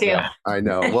know, me too. Yeah, I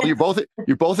know. Well, you're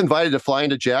both invited to fly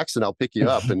into Jackson. I'll pick you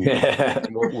up, and, and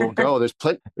we'll go. There's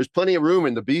plenty of room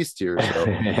in the Beast here.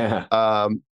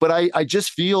 So. But I just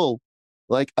feel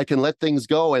like I can let things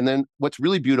go. And then what's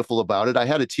really beautiful about it, I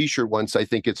had a T-shirt once. I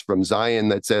think it's from Zion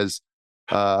that says,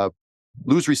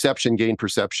 "Lose reception, gain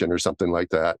perception," or something like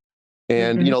that.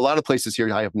 And a lot of places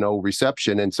here I have no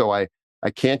reception, and so I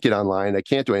can't get online. I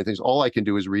can't do anything. So all I can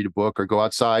do is read a book or go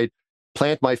outside,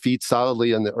 plant my feet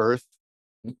solidly on the earth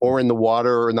or in the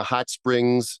water or in the hot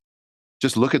springs,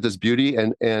 just look at this beauty.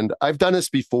 And I've done this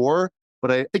before, but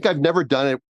I think I've never done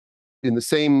it in the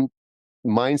same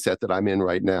mindset that I'm in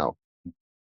right now.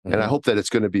 And I hope that it's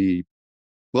going to be,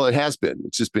 well, it has been.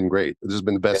 It's just been great. This has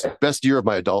been the best year of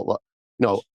my adult life.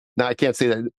 Now I can't say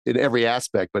that in every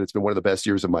aspect, but it's been one of the best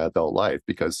years of my adult life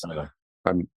because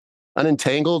I'm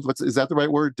unentangled. Is that the right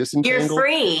word? Disentangled? You're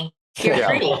free. You're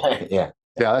free.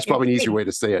 Yeah, that's probably an easier way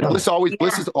to say it.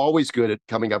 Bliss is always good at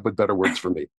coming up with better words for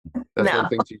me. That's one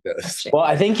thing she does. Well,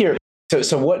 I think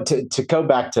so what to go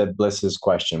back to Bliss's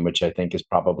question, which I think is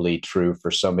probably true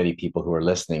for so many people who are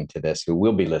listening to this, who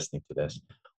will be listening to this.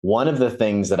 One of the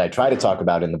things that I try to talk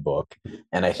about in the book,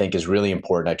 and I think is really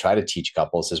important, I try to teach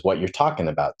couples, is what you're talking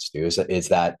about, Stu, is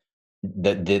that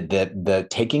the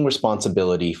taking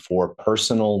responsibility for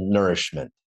personal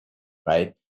nourishment,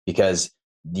 right? Because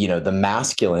the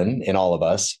masculine in all of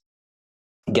us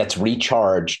gets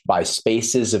recharged by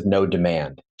spaces of no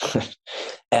demand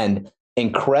and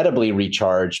incredibly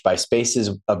recharged by spaces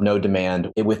of no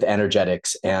demand with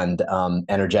energetics and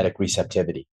energetic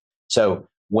receptivity. So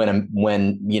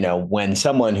when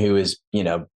someone who is,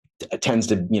 tends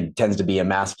to be a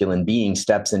masculine being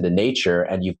steps into nature,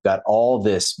 and you've got all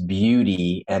this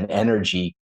beauty and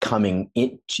energy coming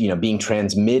in, being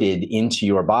transmitted into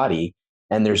your body,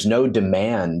 and there's no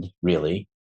demand really.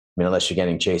 I mean, unless you're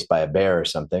getting chased by a bear or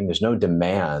something, there's no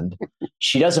demand.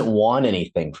 She doesn't want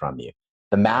anything from you.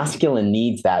 The masculine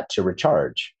needs that to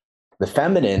recharge. The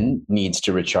feminine needs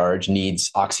to recharge,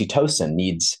 needs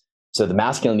oxytocin, so the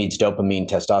masculine needs dopamine,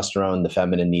 testosterone, the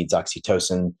feminine needs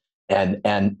oxytocin. And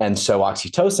so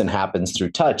oxytocin happens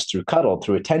through touch, through cuddle,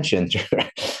 through attention.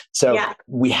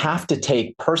 We have to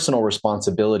take personal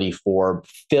responsibility for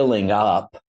filling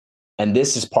up And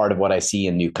this is part of what I see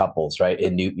in new couples, right?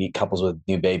 In new couples with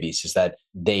new babies, is that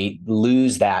they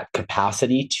lose that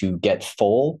capacity to get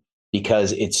full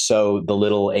because the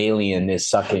little alien is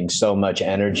sucking so much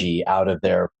energy out of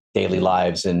their daily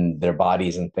lives and their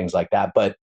bodies and things like that.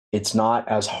 But it's not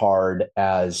as hard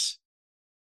as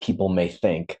people may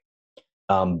think.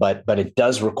 But it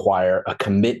does require a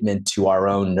commitment to our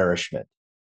own nourishment.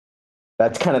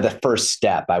 That's kind of the first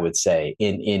step, I would say,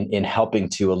 in helping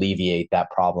to alleviate that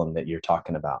problem that you're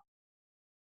talking about.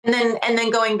 And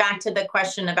then going back to the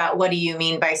question about what do you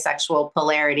mean by sexual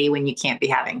polarity when you can't be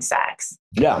having sex?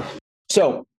 Yeah.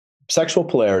 So sexual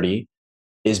polarity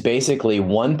is basically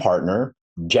one partner,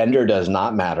 gender does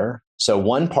not matter. So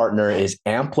one partner is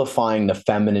amplifying the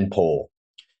feminine pole,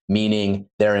 meaning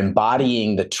they're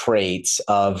embodying the traits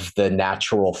of the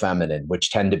natural feminine,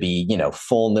 which tend to be,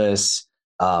 fullness,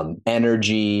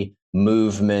 energy,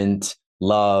 movement,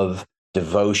 love,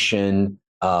 devotion,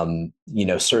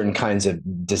 certain kinds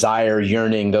of desire,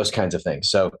 yearning, those kinds of things.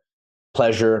 So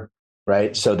pleasure,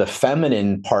 right? So the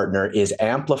feminine partner is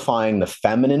amplifying the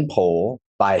feminine pole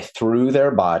through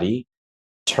their body,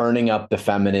 turning up the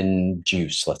feminine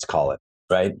juice, let's call it,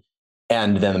 right?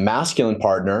 And then the masculine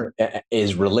partner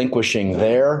is relinquishing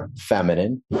their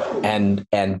feminine and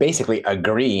basically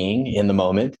agreeing in the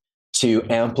moment to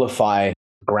amplify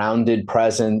grounded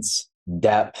presence,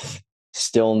 depth,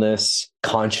 stillness,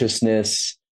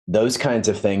 consciousness, those kinds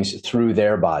of things through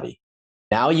their body.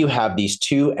 Now you have these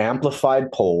two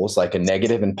amplified poles, like a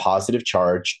negative and positive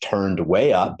charge, turned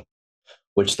way up,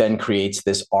 which then creates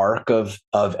this arc of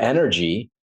energy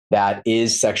that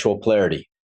is sexual polarity.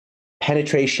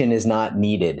 Penetration is not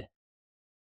needed.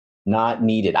 Not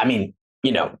needed. I mean,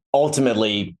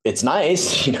 ultimately it's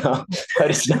nice, but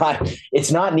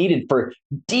it's not needed for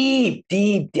deep.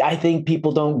 I think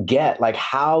people don't get like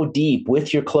how deep,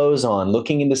 with your clothes on,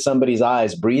 looking into somebody's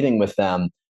eyes, breathing with them,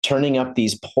 turning up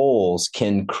these poles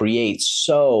can create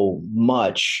so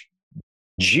much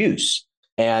juice.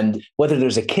 And whether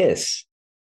there's a kiss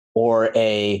or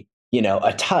a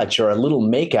touch or a little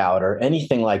makeout or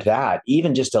anything like that,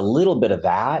 even just a little bit of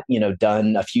that,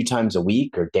 done a few times a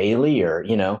week or daily, or,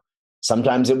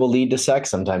 sometimes it will lead to sex,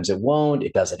 sometimes it won't.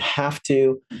 It doesn't have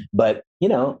to. But,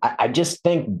 I just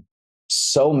think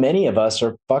so many of us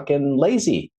are fucking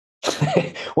lazy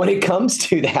when it comes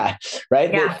to that,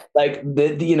 right? Yeah.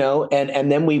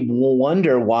 And then we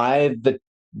wonder why the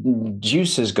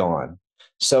juice is gone.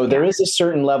 So there is a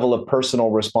certain level of personal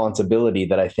responsibility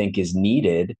that I think is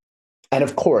needed. And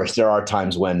of course, there are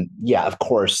times when,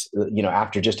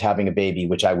 after just having a baby,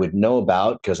 which I would know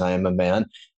about because I am a man,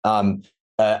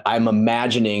 I'm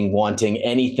imagining wanting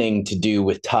anything to do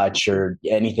with touch or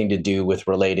anything to do with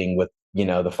relating with,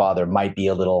 the father might be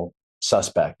a little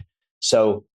suspect.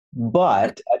 So,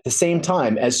 but at the same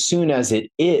time, as soon as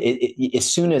it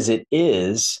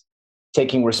is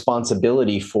taking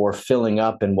responsibility for filling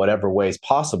up in whatever ways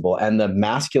possible, and the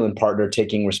masculine partner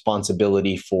taking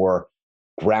responsibility for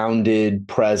grounded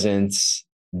presence,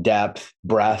 depth,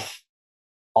 breath,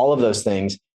 all of those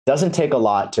things, doesn't take a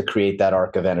lot to create that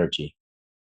arc of energy.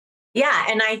 Yeah.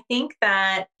 And I think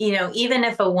that, even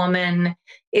if a woman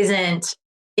isn't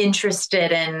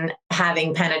interested in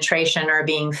having penetration or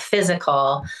being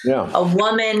physical, a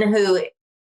woman who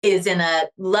is in a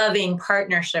loving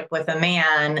partnership with a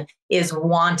man is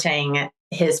wanting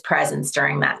his presence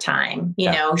during that time.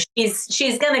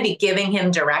 She's going to be giving him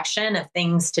direction of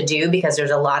things to do because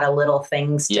there's a lot of little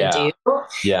things to do.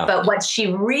 Yeah. But what she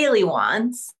really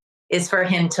wants is for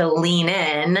him to lean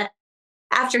in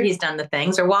after he's done the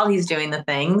things or while he's doing the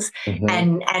things,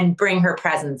 and bring her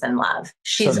presence and love.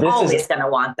 She's always going to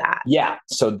want that. Yeah.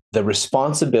 So the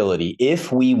responsibility,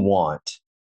 if we want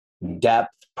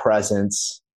depth,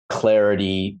 presence,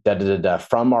 clarity,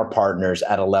 from our partners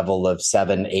at a level of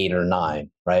 7, 8, or 9,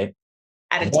 right?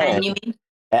 At a 10, you mean?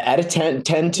 At a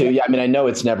 10 to, yeah. I mean, I know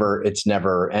it's never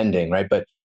ending, right? But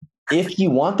if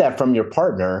you want that from your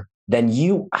partner,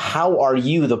 then how are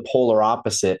you the polar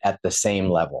opposite at the same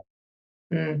level?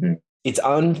 Mm-hmm. It's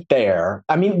unfair.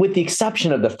 I mean, with the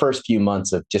exception of the first few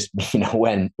months of just,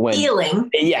 when healing.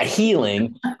 Yeah.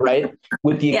 Healing. Right.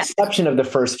 With the exception of the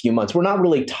first few months, we're not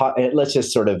really let's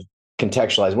just sort of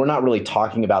contextualize. We're not really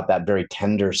talking about that very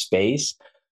tender space,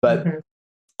 but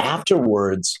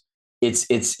afterwards,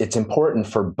 it's important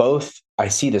for both. I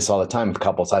see this all the time with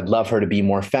couples. I'd love her to be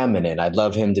more feminine. I'd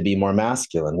love him to be more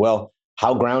masculine. Well,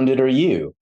 how grounded are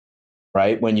you,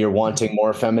 right? When you're wanting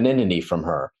more femininity from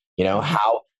her,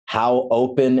 how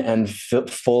open and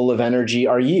full of energy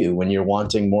are you when you're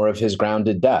wanting more of his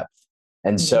grounded depth?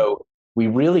 And so we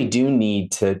really do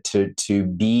need to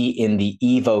be in the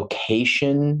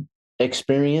evocation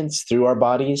experience through our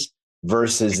bodies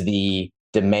versus the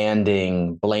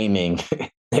demanding, blaming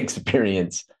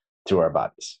experience through our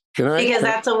bodies. Because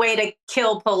that's a way to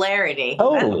kill polarity.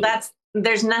 Totally.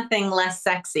 There's nothing less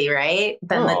sexy, right?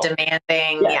 Than the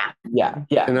demanding. Yeah.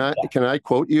 Can I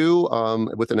quote you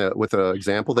with an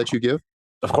example that you give?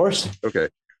 Of course. Okay.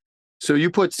 So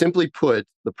simply put,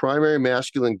 the primary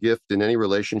masculine gift in any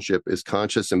relationship is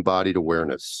conscious embodied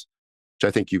awareness, which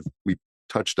I think we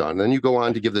touched on. Then you go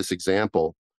on to give this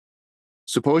example.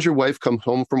 Suppose your wife comes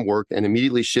home from work and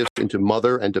immediately shifts into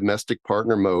mother and domestic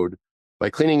partner mode by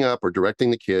cleaning up or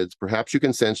directing the kids. Perhaps you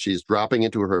can sense she's dropping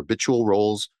into her habitual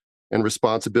roles and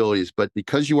responsibilities, but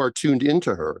because you are tuned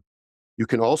into her, you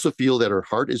can also feel that her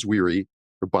heart is weary,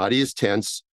 her body is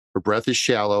tense, her breath is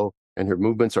shallow, and her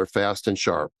movements are fast and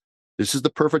sharp. This is the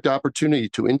perfect opportunity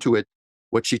to intuit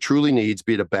what she truly needs,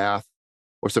 be it a bath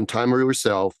or some time with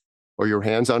herself or your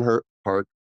hands on her heart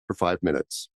for 5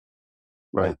 minutes.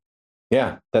 Right.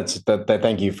 Yeah,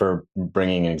 thank you for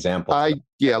bringing an example. I'm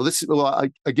a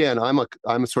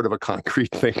sort of a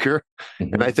concrete thinker,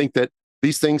 and I think that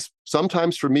these things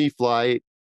sometimes for me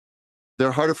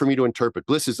they're harder for me to interpret.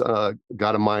 Bliss has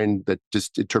got a mind that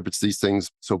just interprets these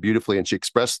things so beautifully, and she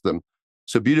expressed them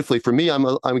so beautifully. For me,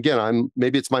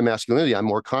 maybe it's my masculinity. I'm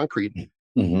more concrete.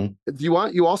 Mm-hmm. If you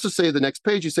want, you also say the next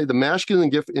page, you say the masculine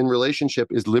gift in relationship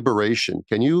is liberation.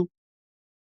 Can you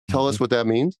tell us what that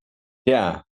means?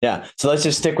 Yeah. So let's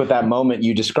just stick with that moment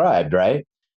you described, right?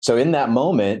 So in that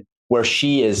moment where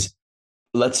she is,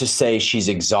 let's just say she's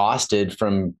exhausted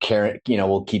from caring,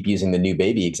 we'll keep using the new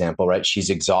baby example, right?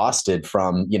 She's exhausted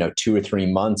from, 2 or 3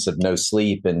 months of no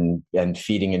sleep and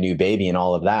feeding a new baby and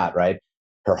all of that, right?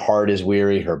 Her heart is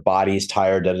weary, her body's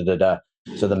tired,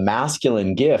 So the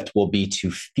masculine gift will be to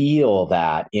feel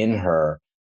that in her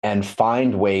and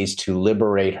find ways to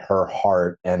liberate her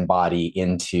heart and body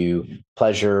into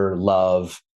pleasure,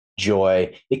 love,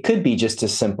 joy. It could be just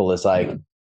as simple as hey,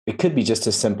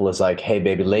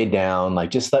 baby, lay down.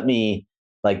 Just let me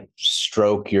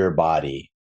stroke your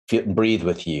body, breathe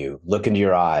with you, look into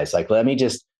your eyes. Let me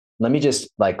just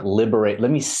liberate.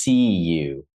 Let me see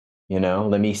you,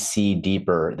 let me see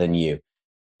deeper than you.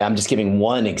 I'm just giving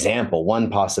one example, one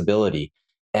possibility.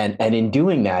 And in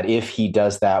doing that, if he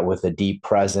does that with a deep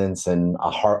presence and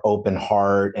a open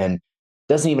heart, and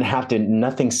doesn't even have to,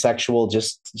 nothing sexual,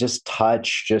 just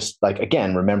touch,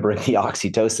 again, remembering the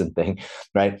oxytocin thing,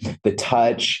 right? The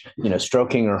touch,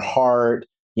 stroking her heart,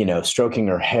 stroking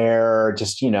her hair,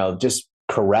 just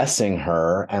caressing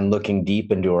her and looking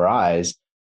deep into her eyes,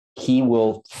 he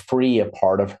will free a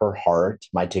part of her heart.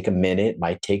 Might take a minute,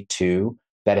 might take 2,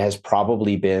 that has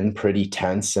probably been pretty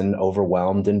tense and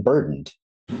overwhelmed and burdened.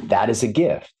 That is a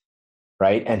gift,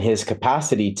 right? And his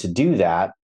capacity to do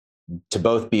that, to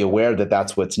both be aware that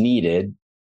that's what's needed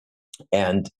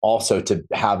and also to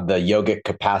have the yogic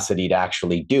capacity to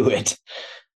actually do it.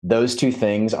 Those 2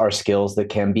 things are skills that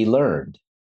can be learned.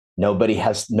 Nobody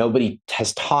has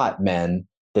taught men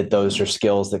that those are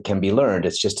skills that can be learned.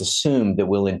 It's just assumed that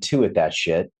we'll intuit that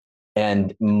shit.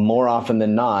 And more often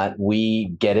than not, we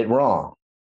get it wrong.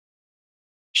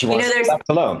 She wants to be left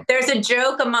alone. There's a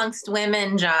joke amongst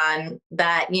women, John,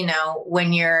 that,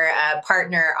 when your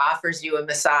partner offers you a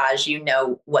massage,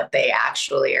 what they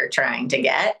actually are trying to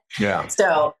get. Yeah.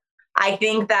 So I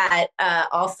think that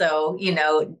also,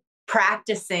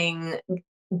 practicing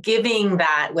giving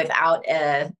that without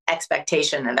an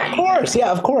expectation of anything. Of course.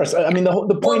 Yeah, of course. I mean,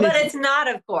 the point but it's not,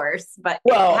 of course, but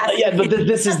but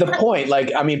this is the point.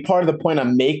 Part of the point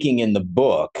I'm making in the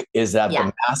book is that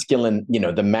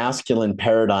the masculine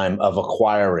paradigm of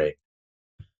acquiring,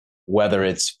 whether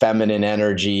it's feminine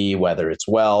energy, whether it's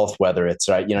wealth, whether it's,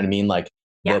 right, you know what I mean?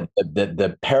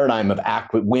 The paradigm of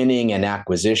winning and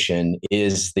acquisition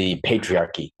is the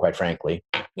patriarchy, quite frankly.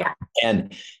 Yeah.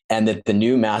 And that the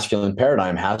new masculine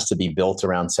paradigm has to be built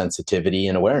around sensitivity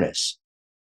and awareness,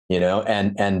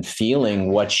 and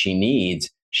feeling what she needs.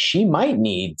 She might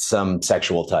need some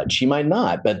sexual touch. She might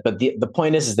not. But the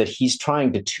point is that he's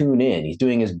trying to tune in. He's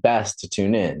doing his best to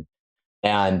tune in.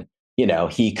 And,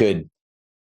 he could,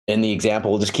 in the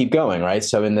example, we'll just keep going, right?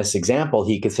 So in this example,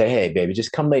 he could say, hey, baby,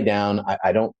 just come lay down.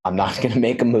 I'm not going to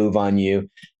make a move on you,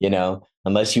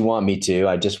 unless you want me to.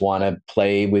 I just want to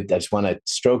I just want to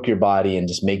stroke your body and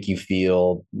just make you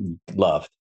feel loved.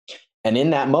 And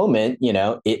in that moment,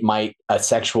 a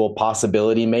sexual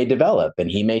possibility may develop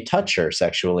and he may touch her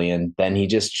sexually. And then he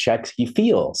just checks, he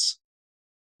feels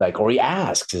or he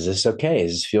asks, is this okay?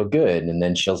 Does this feel good? And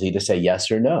then she'll either say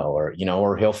yes or no,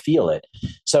 or he'll feel it.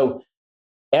 So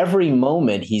every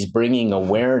moment he's bringing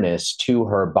awareness to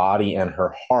her body and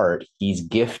her heart, he's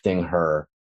gifting her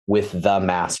with the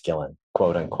masculine,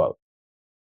 quote unquote.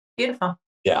 Beautiful.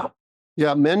 Yeah.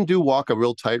 Yeah, men do walk a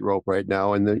real tightrope right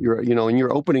now. And in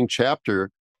your opening chapter,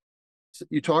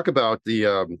 you talk about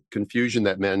the confusion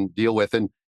that men deal with.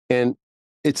 And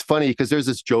it's funny because there's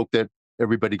this joke that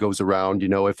everybody goes around,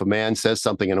 if a man says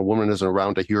something and a woman isn't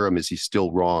around to hear him, is he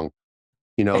still wrong?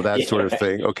 That sort of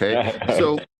thing. Okay.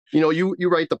 So, you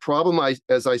write, the problem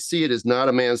as I see it is not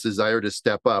a man's desire to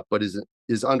step up, but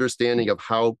his understanding of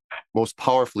how most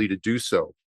powerfully to do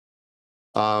so.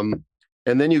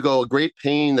 And then you go, a great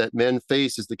pain that men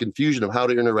face is the confusion of how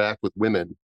to interact with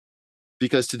women.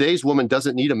 Because today's woman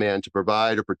doesn't need a man to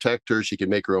provide or protect her. She can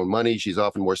make her own money. She's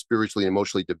often more spiritually and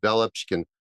emotionally developed. She can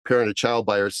parent a child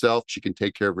by herself. She can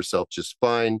take care of herself just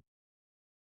fine.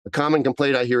 A common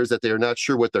complaint I hear is that they are not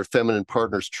sure what their feminine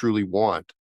partners truly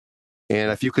want.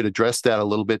 And if you could address that a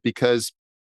little bit, because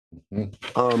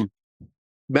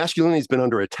masculinity has been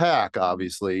under attack,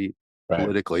 obviously,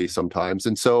 politically sometimes.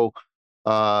 And so,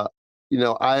 I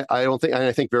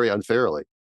think very unfairly.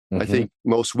 I think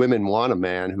most women want a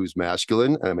man who's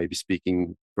masculine, and I may be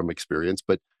speaking from experience,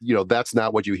 but that's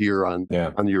not what you hear on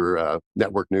your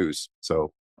network news.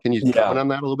 So can you comment on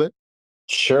that a little bit?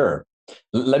 Sure.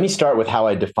 Let me start with how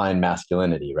I define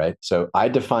masculinity, right? So I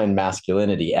define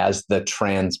masculinity as the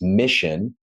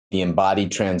transmission, the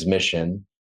embodied transmission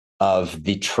of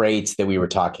the traits that we were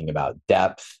talking about: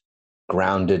 depth,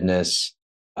 groundedness,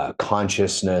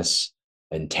 consciousness,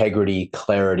 integrity,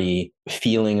 clarity,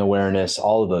 feeling awareness,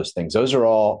 all of those things. Those are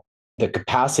all the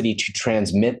capacity to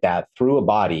transmit that through a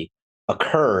body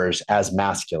occurs as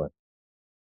masculine,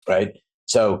 right?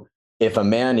 So if a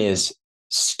man is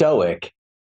stoic,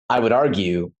 I would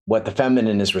argue what the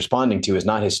feminine is responding to is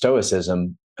not his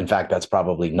stoicism. In fact, that's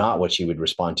probably not what she would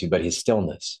respond to, but his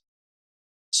stillness.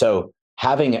 So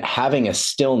having a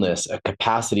stillness, a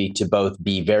capacity to both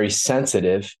be very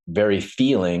sensitive, very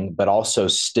feeling, but also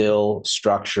still,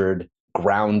 structured,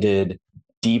 grounded,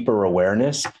 deeper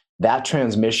awareness, that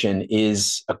transmission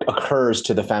occurs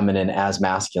to the feminine as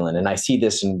masculine. And I see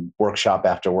this in workshop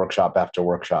after workshop after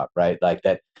workshop, right? Like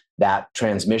that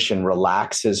transmission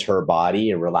relaxes her body,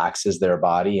 it relaxes their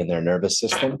body and their nervous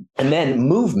system. And then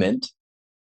movement,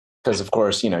 because of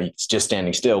course, just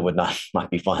standing still would not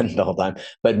be fun the whole time.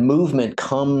 But movement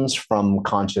comes from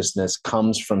consciousness,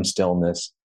 comes from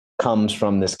stillness, comes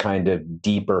from this kind of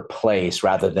deeper place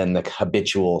rather than the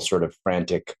habitual sort of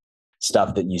frantic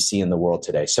stuff that you see in the world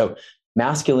today. So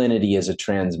masculinity is a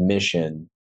transmission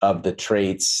of the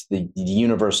traits, the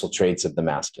universal traits of the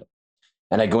masculine.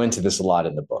 And I go into this a lot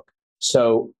in the book.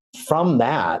 So from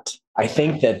that, I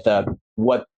think that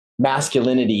what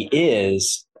masculinity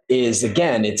is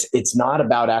again, it's not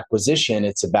about acquisition,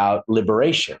 it's about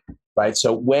liberation, right?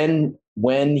 So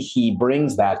when he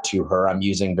brings that to her, I'm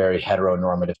using very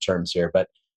heteronormative terms here, but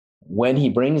when he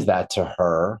brings that to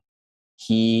her,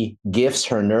 he gifts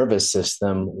her nervous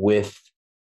system with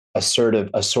a sort of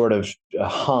a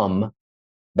hum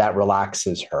that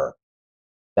relaxes her,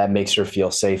 that makes her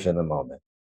feel safe in the moment.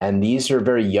 And these are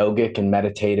very yogic and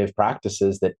meditative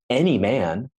practices that any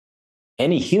man,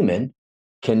 any human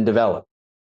can develop.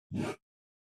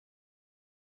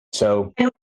 So,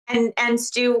 and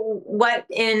Stu, what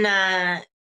in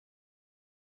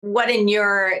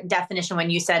your definition, when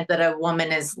you said that a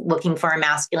woman is looking for a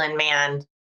masculine man,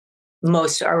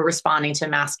 most are responding to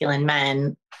masculine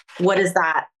men, what is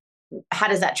that? How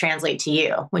does that translate to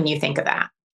you when you think of that?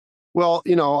 Well,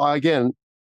 again,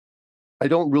 I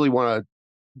don't really want to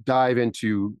dive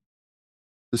into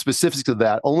the specifics of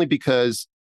that, only because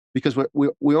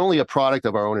we're only a product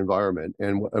of our own environment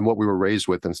and what we were raised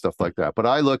with and stuff like that. But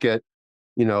I look at,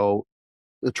 the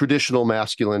traditional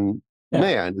masculine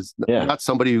man is not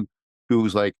somebody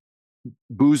who's like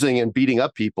boozing and beating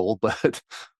up people, but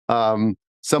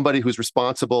somebody who's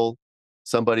responsible,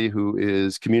 somebody who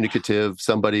is communicative,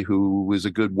 somebody who is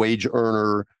a good wage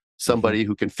earner, somebody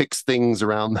who can fix things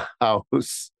around the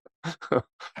house.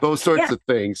 Those sorts of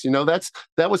things,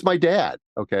 that was my dad.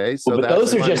 Okay. So but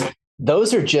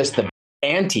those are just the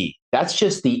ante. That's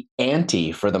just the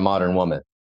ante for the modern woman,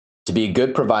 to be a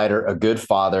good provider, a good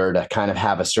father, to kind of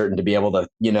have to be able to,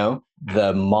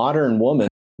 the modern woman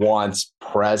wants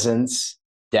presence,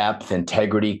 depth,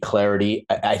 integrity, clarity.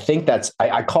 I think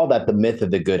I call that the myth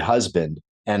of the good husband.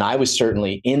 And I was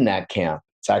certainly in that camp.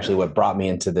 It's actually what brought me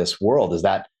into this world, is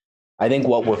that I think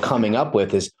what we're coming up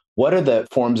with is, what are the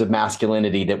forms of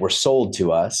masculinity that were sold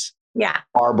to us? Yeah.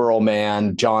 Marlboro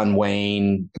Man, John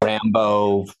Wayne,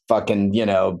 Rambo, fucking,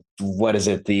 what is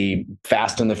it? The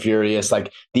Fast and the Furious,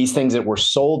 like these things that were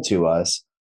sold to us,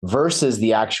 versus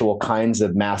the actual kinds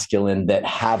of masculine that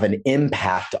have an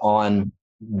impact on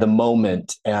the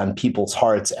moment and people's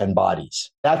hearts and bodies.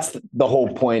 That's the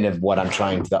whole point of what I'm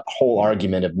trying to, the whole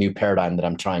argument of new paradigm that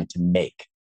I'm trying to make.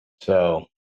 So,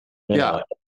 you know,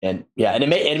 and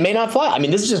it may not fly. I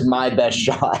mean, this is just my best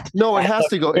shot. No, it has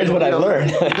to go. Here's what I've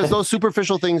learned. Because those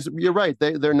superficial things, you're right.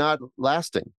 They're not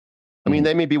lasting. I mean,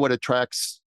 they may be what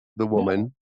attracts the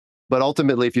woman, but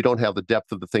ultimately, if you don't have the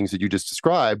depth of the things that you just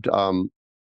described, I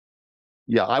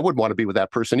wouldn't want to be with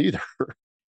that person either.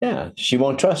 Yeah, she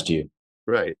won't trust you.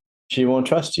 Right. She won't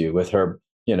trust you with her,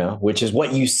 you know, which is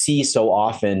what you see so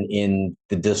often in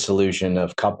the dissolution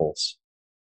of couples,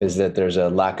 is that there's a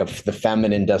lack of, the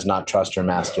feminine does not trust her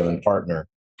masculine partner.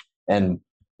 And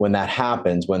when that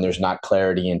happens, when there's not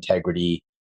clarity, integrity,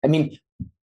 I mean,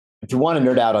 if you want to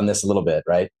nerd out on this a little bit,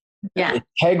 right? Yeah.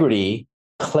 Integrity,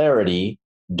 clarity,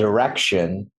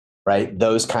 direction, right?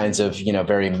 Those kinds of, you know,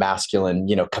 very masculine,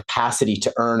 you know, capacity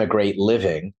to earn a great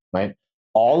living, right?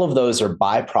 All of those are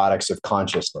byproducts of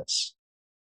consciousness.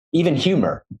 Even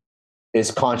humor is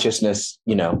consciousness,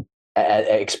 you know,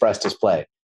 expressed as play.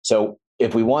 So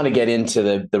if we want to get into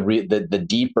the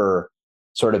deeper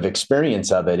sort of experience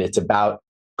of it, it's about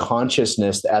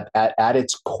consciousness at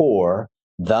its core.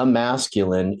 The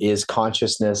masculine is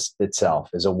consciousness itself,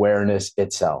 is awareness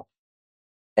itself.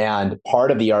 And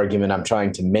part of the argument I'm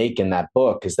trying to make in that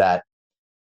book is that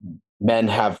men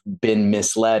have been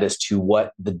misled as to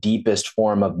what the deepest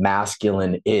form of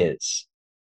masculine is.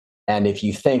 And if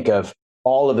you think of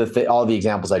all the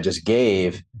examples I just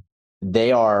gave,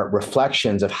 they are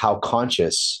reflections of how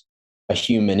conscious a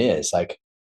human is. Like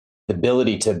the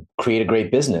ability to create a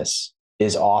great business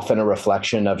is often a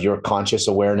reflection of your conscious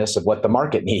awareness of what the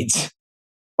market needs,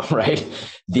 right?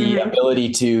 The ability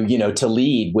to, you know, to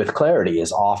lead with clarity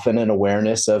is often an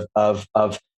awareness of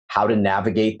how to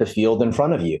navigate the field in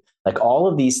front of you. Like all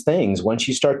of these things, once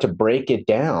you start to break it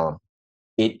down,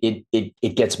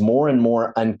 it gets more and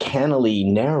more uncannily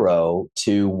narrow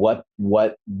to what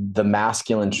the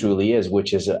masculine truly is,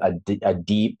 which is a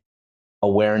deep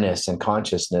awareness and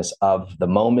consciousness of the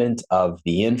moment, of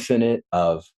the infinite,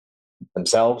 of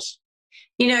themselves.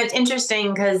 You know, it's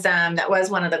interesting because that was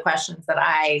one of the questions that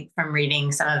from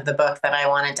reading some of the book that I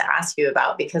wanted to ask you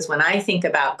about, because when I think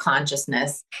about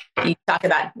consciousness, you talk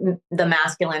about the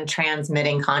masculine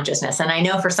transmitting consciousness. And I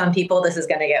know for some people, this is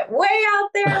going to get way out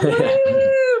there.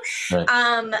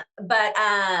 Right.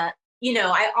 But you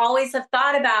know, I always have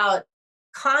thought about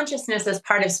consciousness as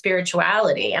part of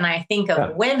spirituality. And I think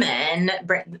of women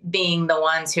being the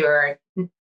ones who are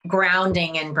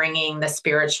grounding and bringing the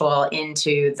spiritual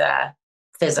into the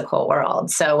physical world.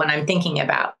 So when I'm thinking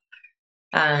about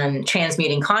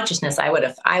transmuting consciousness, I would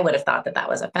have thought that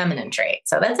was a feminine trait.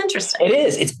 So that's interesting. It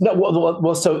is. It's no.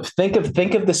 Well. So think of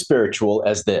the spiritual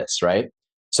as this, right?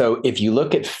 So if you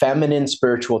look at feminine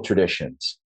spiritual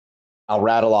traditions, I'll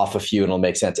rattle off a few and it'll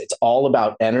make sense. It's all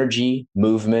about energy,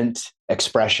 movement,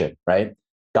 expression, right?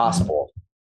 Gospel,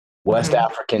 West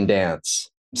African dance,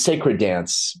 sacred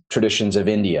dance traditions of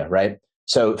India, right?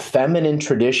 So feminine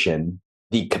tradition,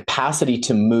 the capacity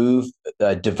to move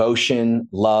devotion,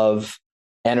 love,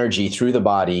 energy through the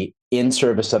body in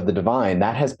service of the divine,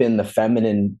 that has been the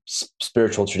feminine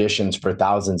spiritual traditions for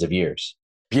thousands of years.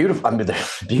 Beautiful. I mean, they're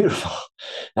beautiful.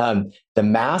 The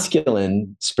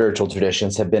masculine spiritual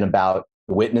traditions have been about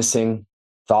witnessing,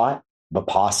 thought,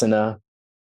 vipassana,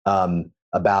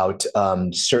 about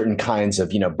certain kinds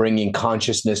of, you know, bringing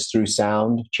consciousness through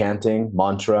sound, chanting,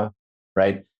 mantra,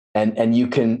 right? And you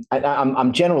can,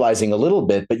 I'm generalizing a little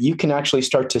bit, but you can actually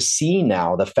start to see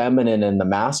now the feminine and the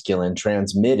masculine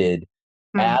transmitted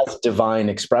as divine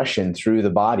expression through the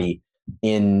body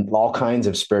in all kinds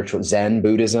of spiritual Zen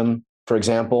Buddhism, for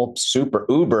example, super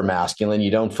uber masculine.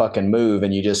 You don't fucking move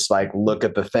and you just like look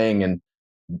at the thing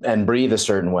and breathe a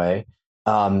certain way.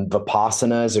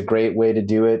 Vipassana is a great way to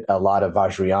do it. A lot of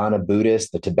Vajrayana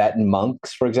Buddhists, the Tibetan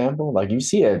monks, for example, like you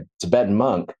see a Tibetan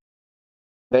monk,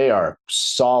 they are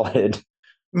solid,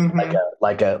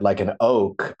 like an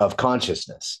oak of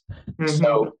consciousness.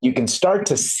 So you can start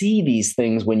to see these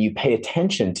things when you pay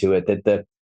attention to it, that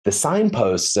the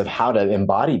signposts of how to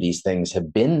embody these things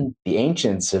the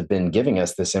ancients have been giving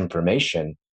us this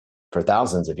information for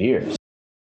thousands of years.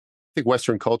 I think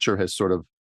Western culture has sort of,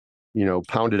 you know,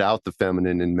 pounded out the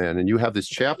feminine in men. And you have this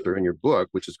chapter in your book,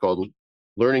 which is called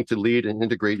Learning to Lead and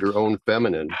Integrate Your Own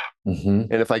Feminine.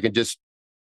 And if I can just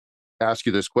ask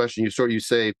you this question, you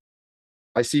say,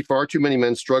 I see far too many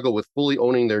men struggle with fully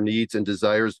owning their needs and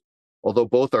desires, although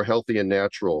both are healthy and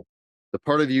natural. The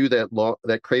part of you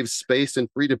that craves space and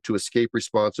freedom to escape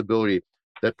responsibility,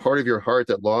 that part of your heart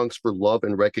that longs for love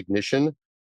and recognition,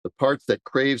 the parts that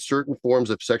crave certain forms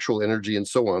of sexual energy and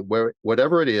so on,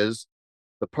 whatever it is,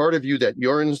 the part of you that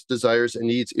yearns, desires, and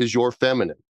needs is your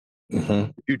feminine.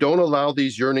 Mm-hmm. If you don't allow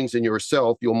these yearnings in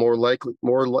yourself, you'll more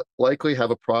likely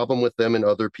have a problem with them in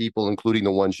other people, including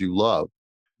the ones you love.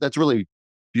 That's really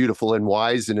beautiful and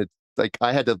wise. And it's like,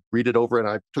 I had to read it over and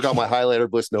I took out my highlighter.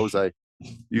 Bliss knows I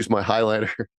use my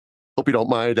highlighter. Hope you don't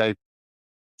mind.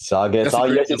 It's all good.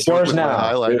 It's yours now.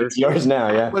 Highlighter. It's yours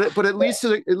now. Yeah. But it leads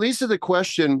to the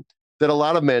question that a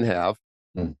lot of men have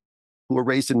who were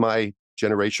raised in my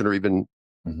generation, or even,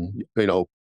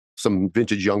 some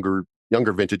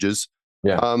younger vintages.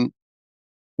 Yeah.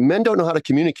 Men don't know how to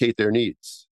communicate their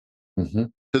needs to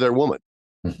their woman.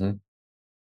 Mm-hmm.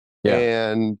 Yeah.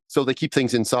 And so they keep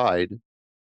things inside,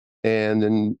 and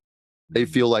then they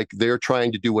feel like they're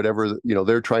trying to do whatever,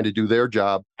 they're trying to do their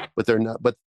job, but they're not.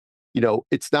 But,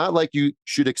 it's not like you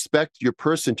should expect your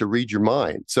person to read your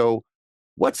mind. So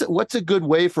what's a good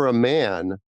way for a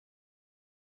man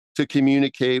to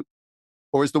communicate?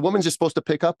 Or is the woman just supposed to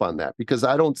pick up on that? Because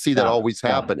I don't see that always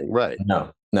happening, right?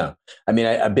 No. I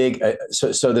mean,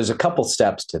 so there's a couple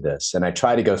steps to this, and I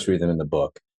try to go through them in the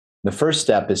book. The first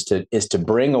step is to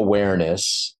bring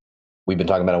awareness. We've been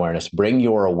talking about awareness. Bring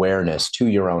your awareness to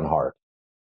your own heart.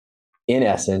 In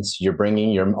essence, you're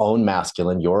bringing your own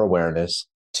masculine, your awareness,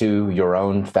 to your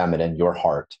own feminine, your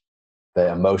heart,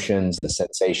 the emotions, the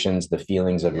sensations, the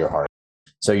feelings of your heart.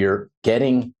 So you're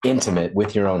getting intimate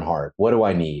with your own heart. What do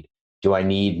I need? Do I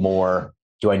need more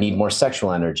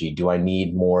sexual energy? Do I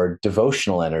need more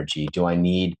devotional energy? Do I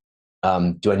need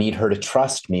her to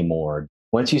trust me more?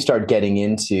 Once you start getting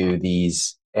into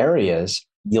these areas,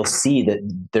 you'll see that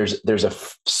there's a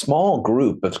small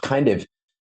group of kind of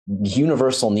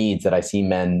universal needs that I see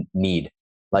men need.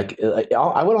 Like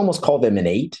I would almost call them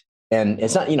innate. And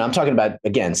it's not, I'm talking about,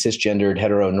 again, cisgendered,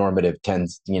 heteronormative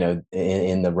tends,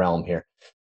 in the realm here.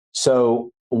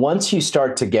 So once you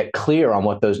start to get clear on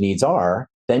what those needs are,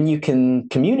 then you can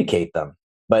communicate them.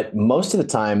 But most of the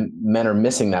time, men are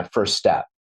missing that first step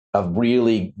of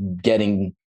really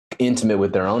getting intimate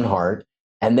with their own heart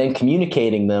and then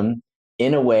communicating them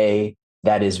in a way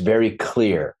that is very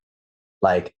clear.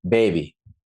 Like, baby,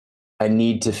 I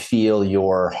need to feel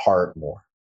your heart more.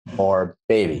 Or,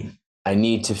 baby, I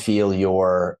need to feel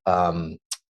your,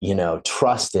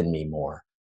 trust in me more.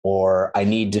 Or I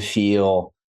need to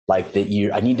feel like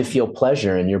I need to feel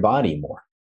pleasure in your body more,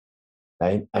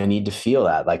 right? I need to feel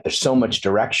that. Like, there's so much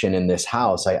direction in this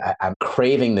house. I'm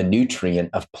craving the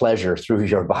nutrient of pleasure through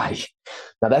your body.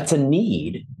 Now that's a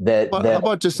need that. How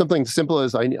about just something simple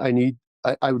as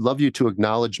I would love you to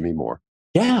acknowledge me more.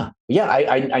 Yeah.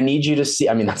 I need you to see.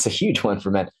 I mean, that's a huge one for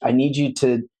men. I need you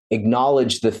to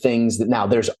acknowledge the things that now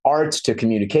there's arts to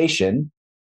communication.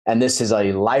 And this is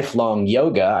a lifelong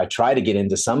yoga. I try to get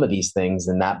into some of these things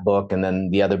in that book. And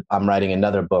then I'm writing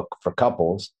another book for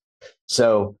couples.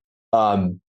 So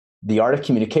the art of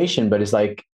communication, but it's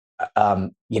like,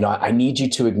 I need you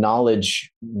to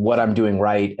acknowledge what I'm doing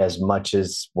right as much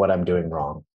as what I'm doing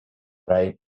wrong.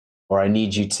 Right. Or I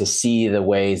need you to see the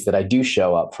ways that I do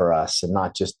show up for us and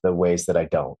not just the ways that I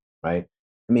don't. Right.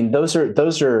 I mean, those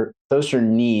are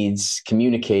needs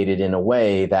communicated in a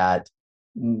way that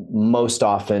most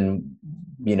often,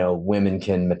 women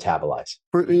can metabolize.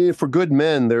 For good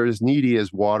men, they're as needy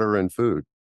as water and food.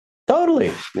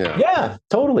 Totally. Yeah.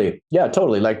 Totally. Yeah,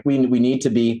 totally. Like we need to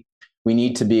be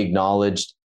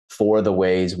acknowledged for the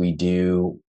ways we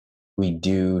do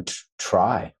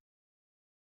try.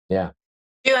 Yeah.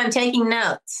 Drew, I'm taking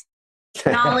notes.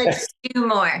 Knowledge do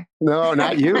more. No,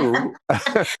 not you.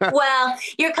 Well,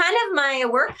 you're kind of my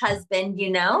work husband,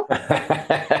 Yeah,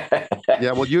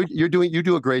 well, you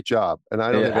do a great job, and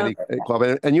I don't have any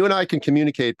problem. And you and I can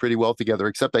communicate pretty well together.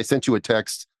 Except I sent you a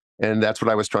text, and that's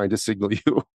what I was trying to signal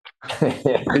you.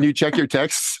 Can you check your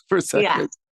texts for a second?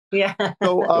 Yeah.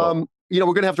 So, we're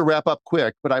going to have to wrap up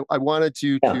quick, but I wanted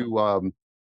to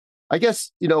I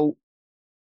guess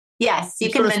Yes, you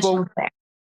can mention there.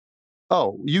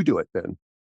 Oh, you do it then.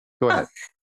 Go ahead.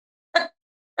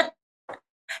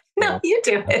 No, you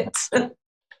do it.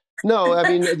 No, I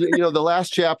mean, the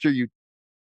last chapter, you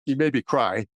made me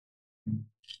cry,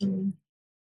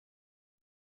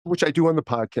 which I do on the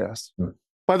podcast.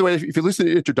 By the way, if you listen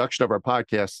to the introduction of our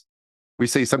podcast, we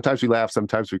say sometimes we laugh,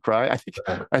 sometimes we cry.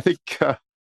 I think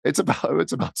it's about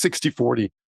 60-40.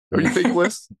 Don't you think,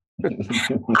 Liz?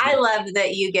 I love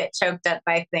that you get choked up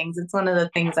by things. It's one of the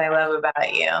things I love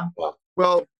about you.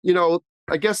 Well,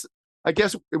 I guess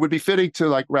it would be fitting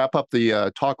to wrap up the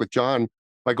talk with John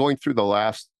by going through the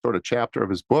last sort of chapter of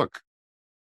his book.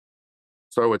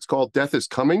 So it's called Death is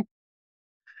Coming.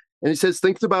 And he says,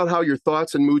 think about how your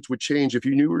thoughts and moods would change if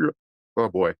you knew oh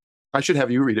boy, I should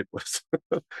have you read it, Liz.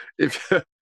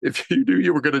 if you knew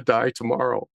you were going to die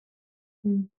tomorrow.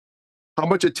 Mm. How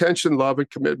much attention, love, and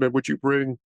commitment would you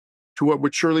bring to what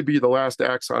would surely be the last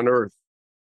acts on earth?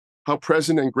 How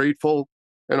present and grateful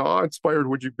and awe-inspired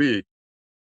would you be?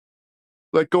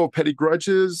 Let go of petty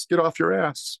grudges, get off your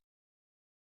ass.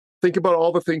 Think about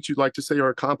all the things you'd like to say or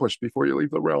accomplish before you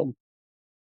leave the realm.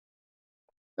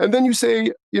 And then you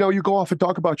say, you go off and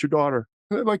talk about your daughter.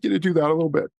 And I'd like you to do that a little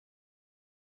bit.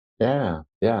 Yeah.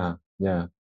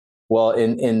 Well,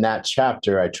 in that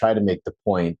chapter, I try to make the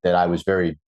point that I was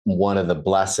one of the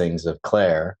blessings of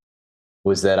Claire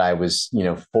was that I was,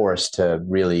 forced to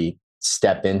really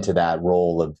step into that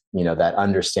role of, that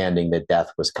understanding that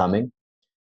death was coming.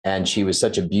 And she was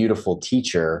such a beautiful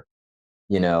teacher,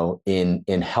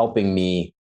 in helping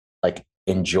me like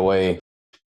enjoy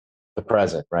the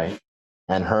present, right?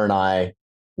 And her and I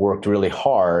worked really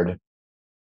hard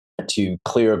to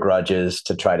clear grudges,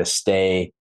 to try to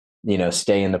stay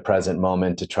in the present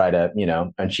moment, to try to,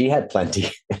 and she had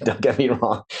plenty, don't get me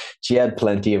wrong, she had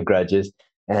plenty of grudges.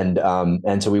 And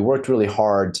so we worked really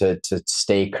hard to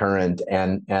stay current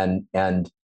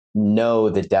and know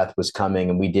that death was coming,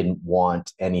 and we didn't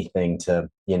want anything to,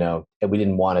 we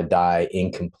didn't want to die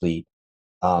incomplete.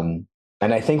 And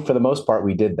I think for the most part,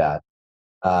 we did that.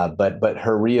 But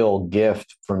her real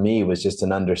gift for me was just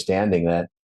an understanding that,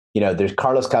 there's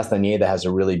Carlos Castañeda has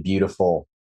a really beautiful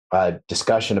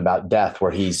discussion about death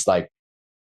where he's like,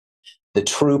 the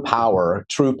true power,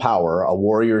 a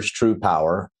warrior's true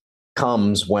power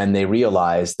comes when they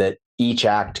realize that each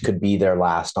act could be their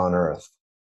last on earth.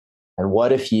 And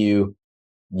what if you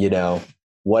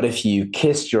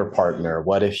kissed your partner?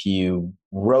 What if you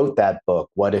wrote that book?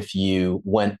 What if you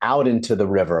went out into the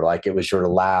river like it was your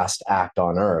last act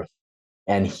on earth?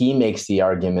 And he makes the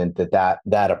argument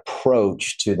that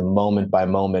approach to the moment by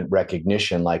moment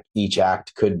recognition, like each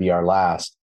act could be our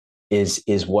last, is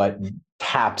what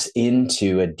taps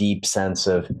into a deep sense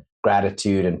of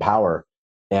gratitude and power.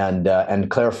 And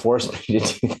Claire forced me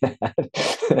to do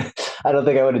that. I don't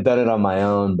think I would have done it on my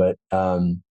own, but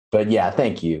yeah,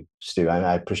 thank you, Stu.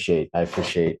 I appreciate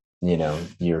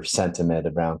your sentiment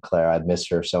around Claire. I'd miss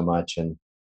her so much. And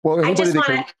well, anybody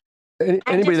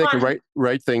that can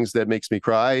write things that makes me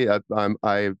cry,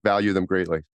 I value them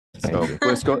greatly. So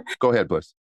Bliss, go ahead,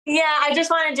 Bliss. Yeah, I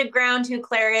just wanted to ground who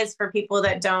Claire is for people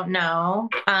that don't know.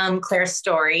 Claire's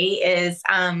story is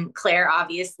Claire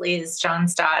obviously is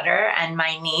John's daughter and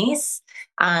my niece,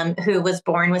 who was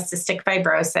born with cystic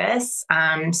fibrosis.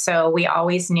 So we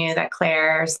always knew that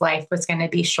Claire's life was going to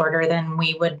be shorter than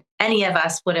any of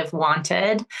us would have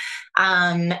wanted.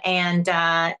 And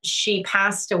she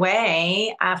passed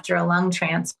away after a lung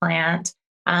transplant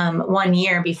 1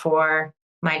 year before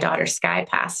my daughter Sky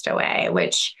passed away,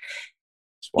 which,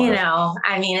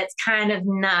 it's kind of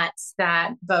nuts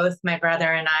that both my brother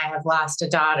and I have lost a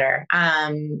daughter.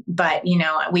 But,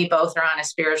 we both are on a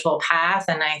spiritual path.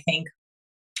 And I think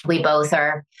we both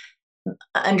are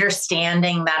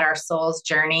understanding that our soul's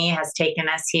journey has taken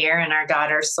us here, and our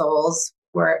daughter's souls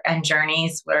and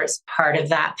journeys were part of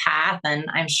that path. And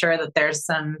I'm sure that there's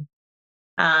some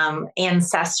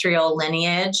ancestral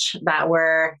lineage that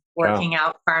we're working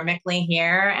out karmically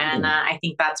here. And I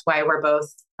think that's why we're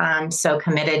both so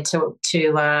committed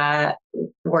to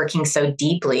working so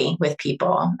deeply with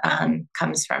people,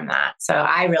 comes from that. So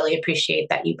I really appreciate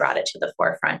that you brought it to the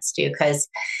forefront, Stu, because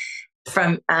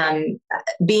from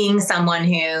being someone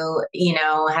who,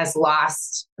 has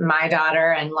lost my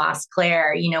daughter and lost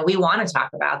Claire, we want to talk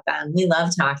about them. We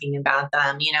love talking about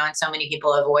them, and so many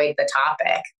people avoid the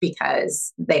topic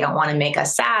because they don't want to make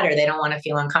us sad or they don't want to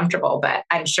feel uncomfortable. But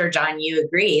I'm sure, John, you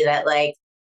agree that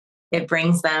it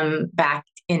brings them back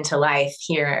into life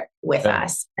here with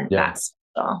us. And that's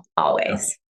special,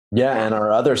 always. Yeah. And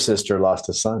our other sister lost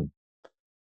a son.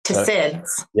 To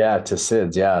SIDS. Yeah, to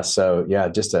SIDS. Yeah. So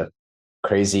just a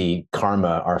crazy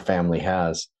karma our family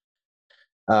has.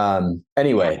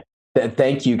 Anyway,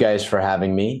 thank you guys for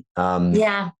having me.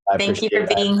 Thank you for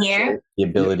being here. The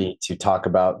ability to talk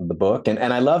about the book. And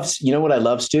I love, what I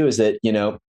love, Stu, is that,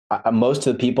 most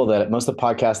of the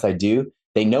podcasts I do,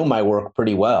 they know my work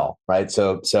pretty well. Right.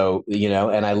 So,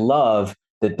 and I love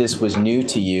that this was new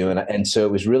to you. And so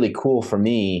it was really cool for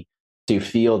me to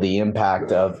feel the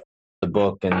impact of the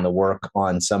book and the work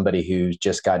on somebody who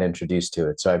just got introduced to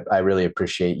it. So I really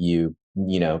appreciate you,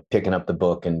 picking up the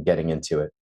book and getting into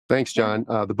it. Thanks, John.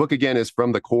 The book again is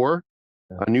From the Core,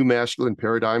 a new masculine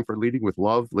paradigm for leading with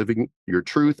love, living your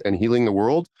truth, and healing the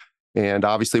world. And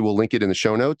obviously we'll link it in the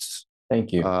show notes.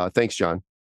 Thank you. Thanks, John.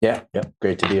 Yeah.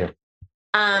 Great to be here.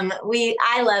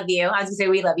 I love you. I was gonna say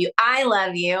we love you. I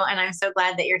love you, and I'm so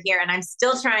glad that you're here. And I'm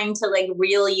still trying to like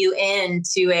reel you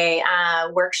into a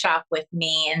workshop with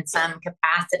me in some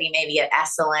capacity, maybe at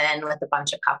Esalen with a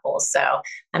bunch of couples. So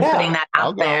I'm putting that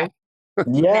out there.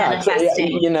 Yeah,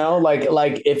 you know, like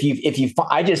if you,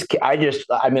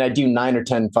 I mean, I do 9 or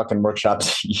 10 fucking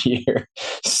workshops a year.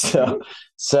 So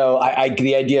I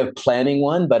the idea of planning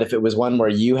one, but if it was one where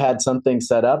you had something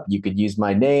set up, you could use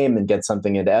my name and get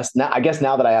something into Now, I guess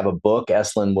now that I have a book,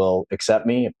 Esalen will accept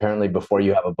me. Apparently before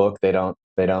you have a book, they don't.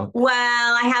 Well,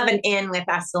 I have an in with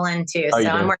Esalen too. So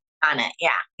I'm working on it.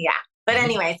 Yeah. But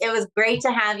anyways, it was great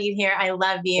to have you here. I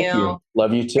love you.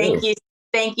 Love you too.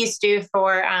 Thank you, Stu,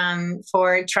 for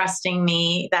trusting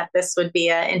me that this would be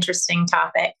an interesting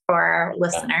topic for our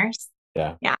listeners.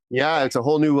 Yeah. It's a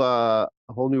whole new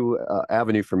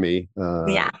avenue for me.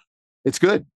 It's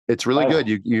good. It's really good.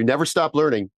 You never stop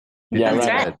learning. That's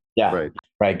right. Yeah.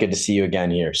 Right. Good to see you again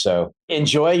here. So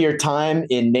enjoy your time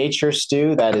in nature,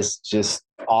 Stu. That is just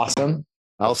awesome.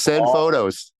 I'll send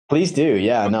photos. Please do.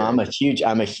 Yeah. Okay. No, I'm a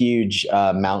huge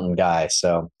mountain guy.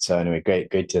 So anyway,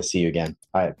 great to see you again.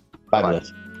 All right. Bye.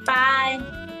 Bye.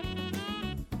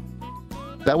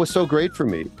 That was so great for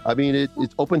me. I mean, it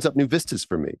opens up new vistas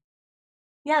for me.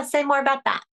 Yeah. Say more about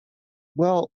that.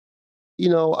 Well, you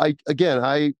know, I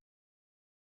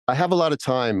have a lot of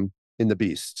time in the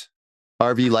beast.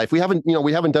 RV life. We haven't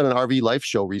done an RV life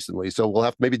show recently. So we'll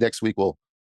have, maybe next week we'll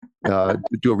do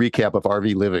a recap of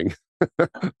RV living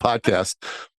podcast.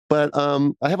 But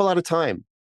I have a lot of time.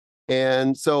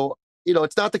 And so, you know,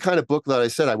 it's not the kind of book that I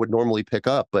said I would normally pick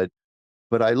up, but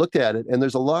I looked at it and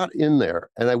there's a lot in there.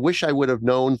 And I wish I would have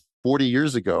known 40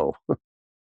 years ago.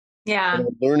 Yeah. I'm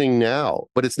learning now,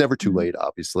 but it's never too late,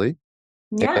 obviously.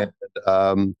 Yeah.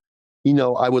 And, you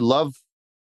know, I would love,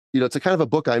 you know, it's a kind of a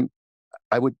book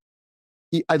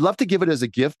I'd love to give it as a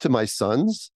gift to my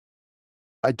sons.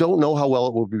 I don't know how well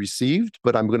it will be received,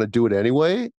 but I'm going to do it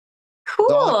anyway.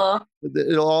 Cool.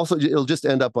 It'll just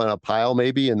end up on a pile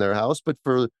maybe in their house, but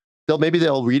maybe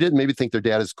they'll read it and maybe think their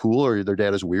dad is cool or their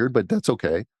dad is weird, but that's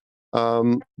okay.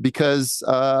 Because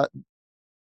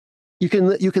you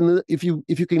can if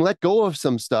you can let go of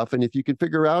some stuff and if you can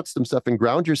figure out some stuff and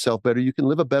ground yourself better, you can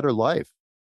live a better life.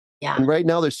 Yeah. And right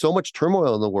now there's so much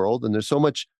turmoil in the world and there's so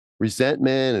much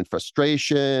resentment and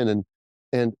frustration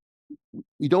and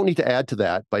you don't need to add to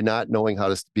that by not knowing how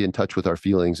to be in touch with our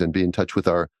feelings and be in touch with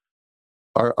our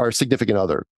significant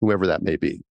other, whoever that may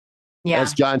be. Yeah.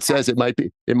 As John says, it might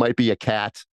be a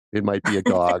cat, it might be a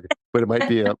dog, but it might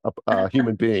be a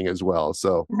human being as well.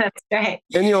 So that's right.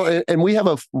 And you know, and we have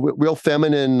a real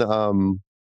feminine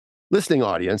listening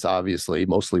audience, obviously,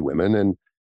 mostly women,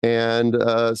 and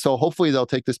so hopefully they'll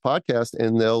take this podcast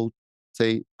and they'll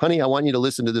say, "Honey, I want you to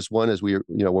listen to this one as when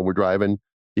we're driving.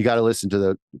 You got to listen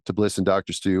to Bliss and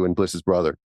Dr. Stu and Bliss's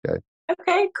brother."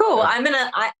 Okay, cool.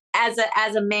 Yeah.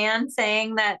 As a man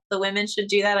saying that the women should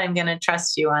do that, I'm gonna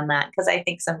trust you on that because I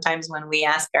think sometimes when we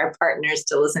ask our partners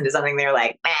to listen to something, they're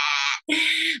like, "Bah."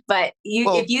 But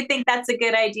if you think that's a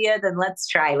good idea, then let's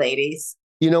try, ladies.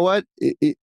 You know what?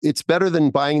 It's better than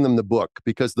buying them the book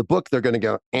because the book they're going to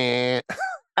go, eh.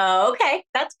 Oh, okay.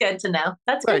 That's good to know.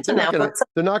 That's right. Good to know.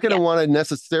 They're not going to want to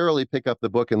necessarily pick up the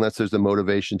book unless there's a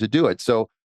motivation to do it. So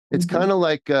it's kind of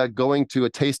like going to a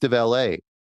taste of LA.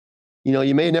 You know,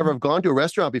 you may never have gone to a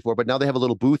restaurant before, but now they have a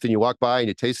little booth and you walk by and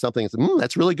you taste something and say,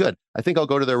 that's really good. I think I'll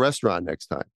go to their restaurant next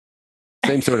time.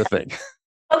 Same sort of thing.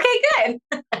 Okay,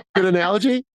 good. Good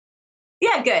analogy?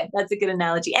 Yeah, good. That's a good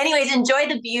analogy. Anyways, enjoy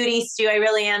the beauty, Stu. I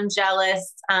really am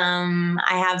jealous. I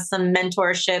have some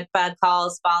mentorship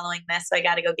calls following this, so I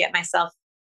got to go get myself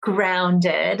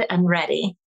grounded and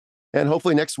ready. And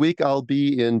hopefully next week I'll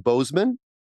be in Bozeman.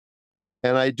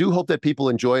 And I do hope that people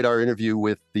enjoyed our interview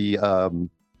with the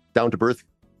Down to Birth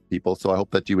people. So I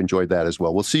hope that you enjoyed that as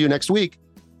well. We'll see you next week.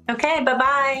 Okay,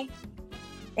 bye-bye.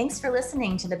 Thanks for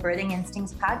listening to the Birthing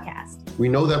Instincts podcast. We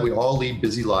know that we all lead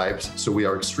busy lives, so we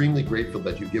are extremely grateful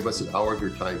that you give us an hour of your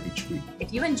time each week.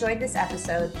 If you enjoyed this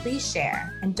episode, please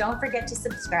share. And don't forget to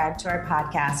subscribe to our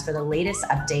podcast for the latest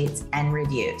updates and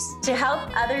reviews. To help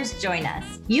others join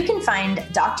us, you can find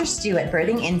Dr. Stu at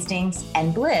Birthing Instincts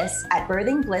and Bliss at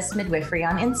Birthing Bliss Midwifery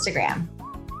on Instagram.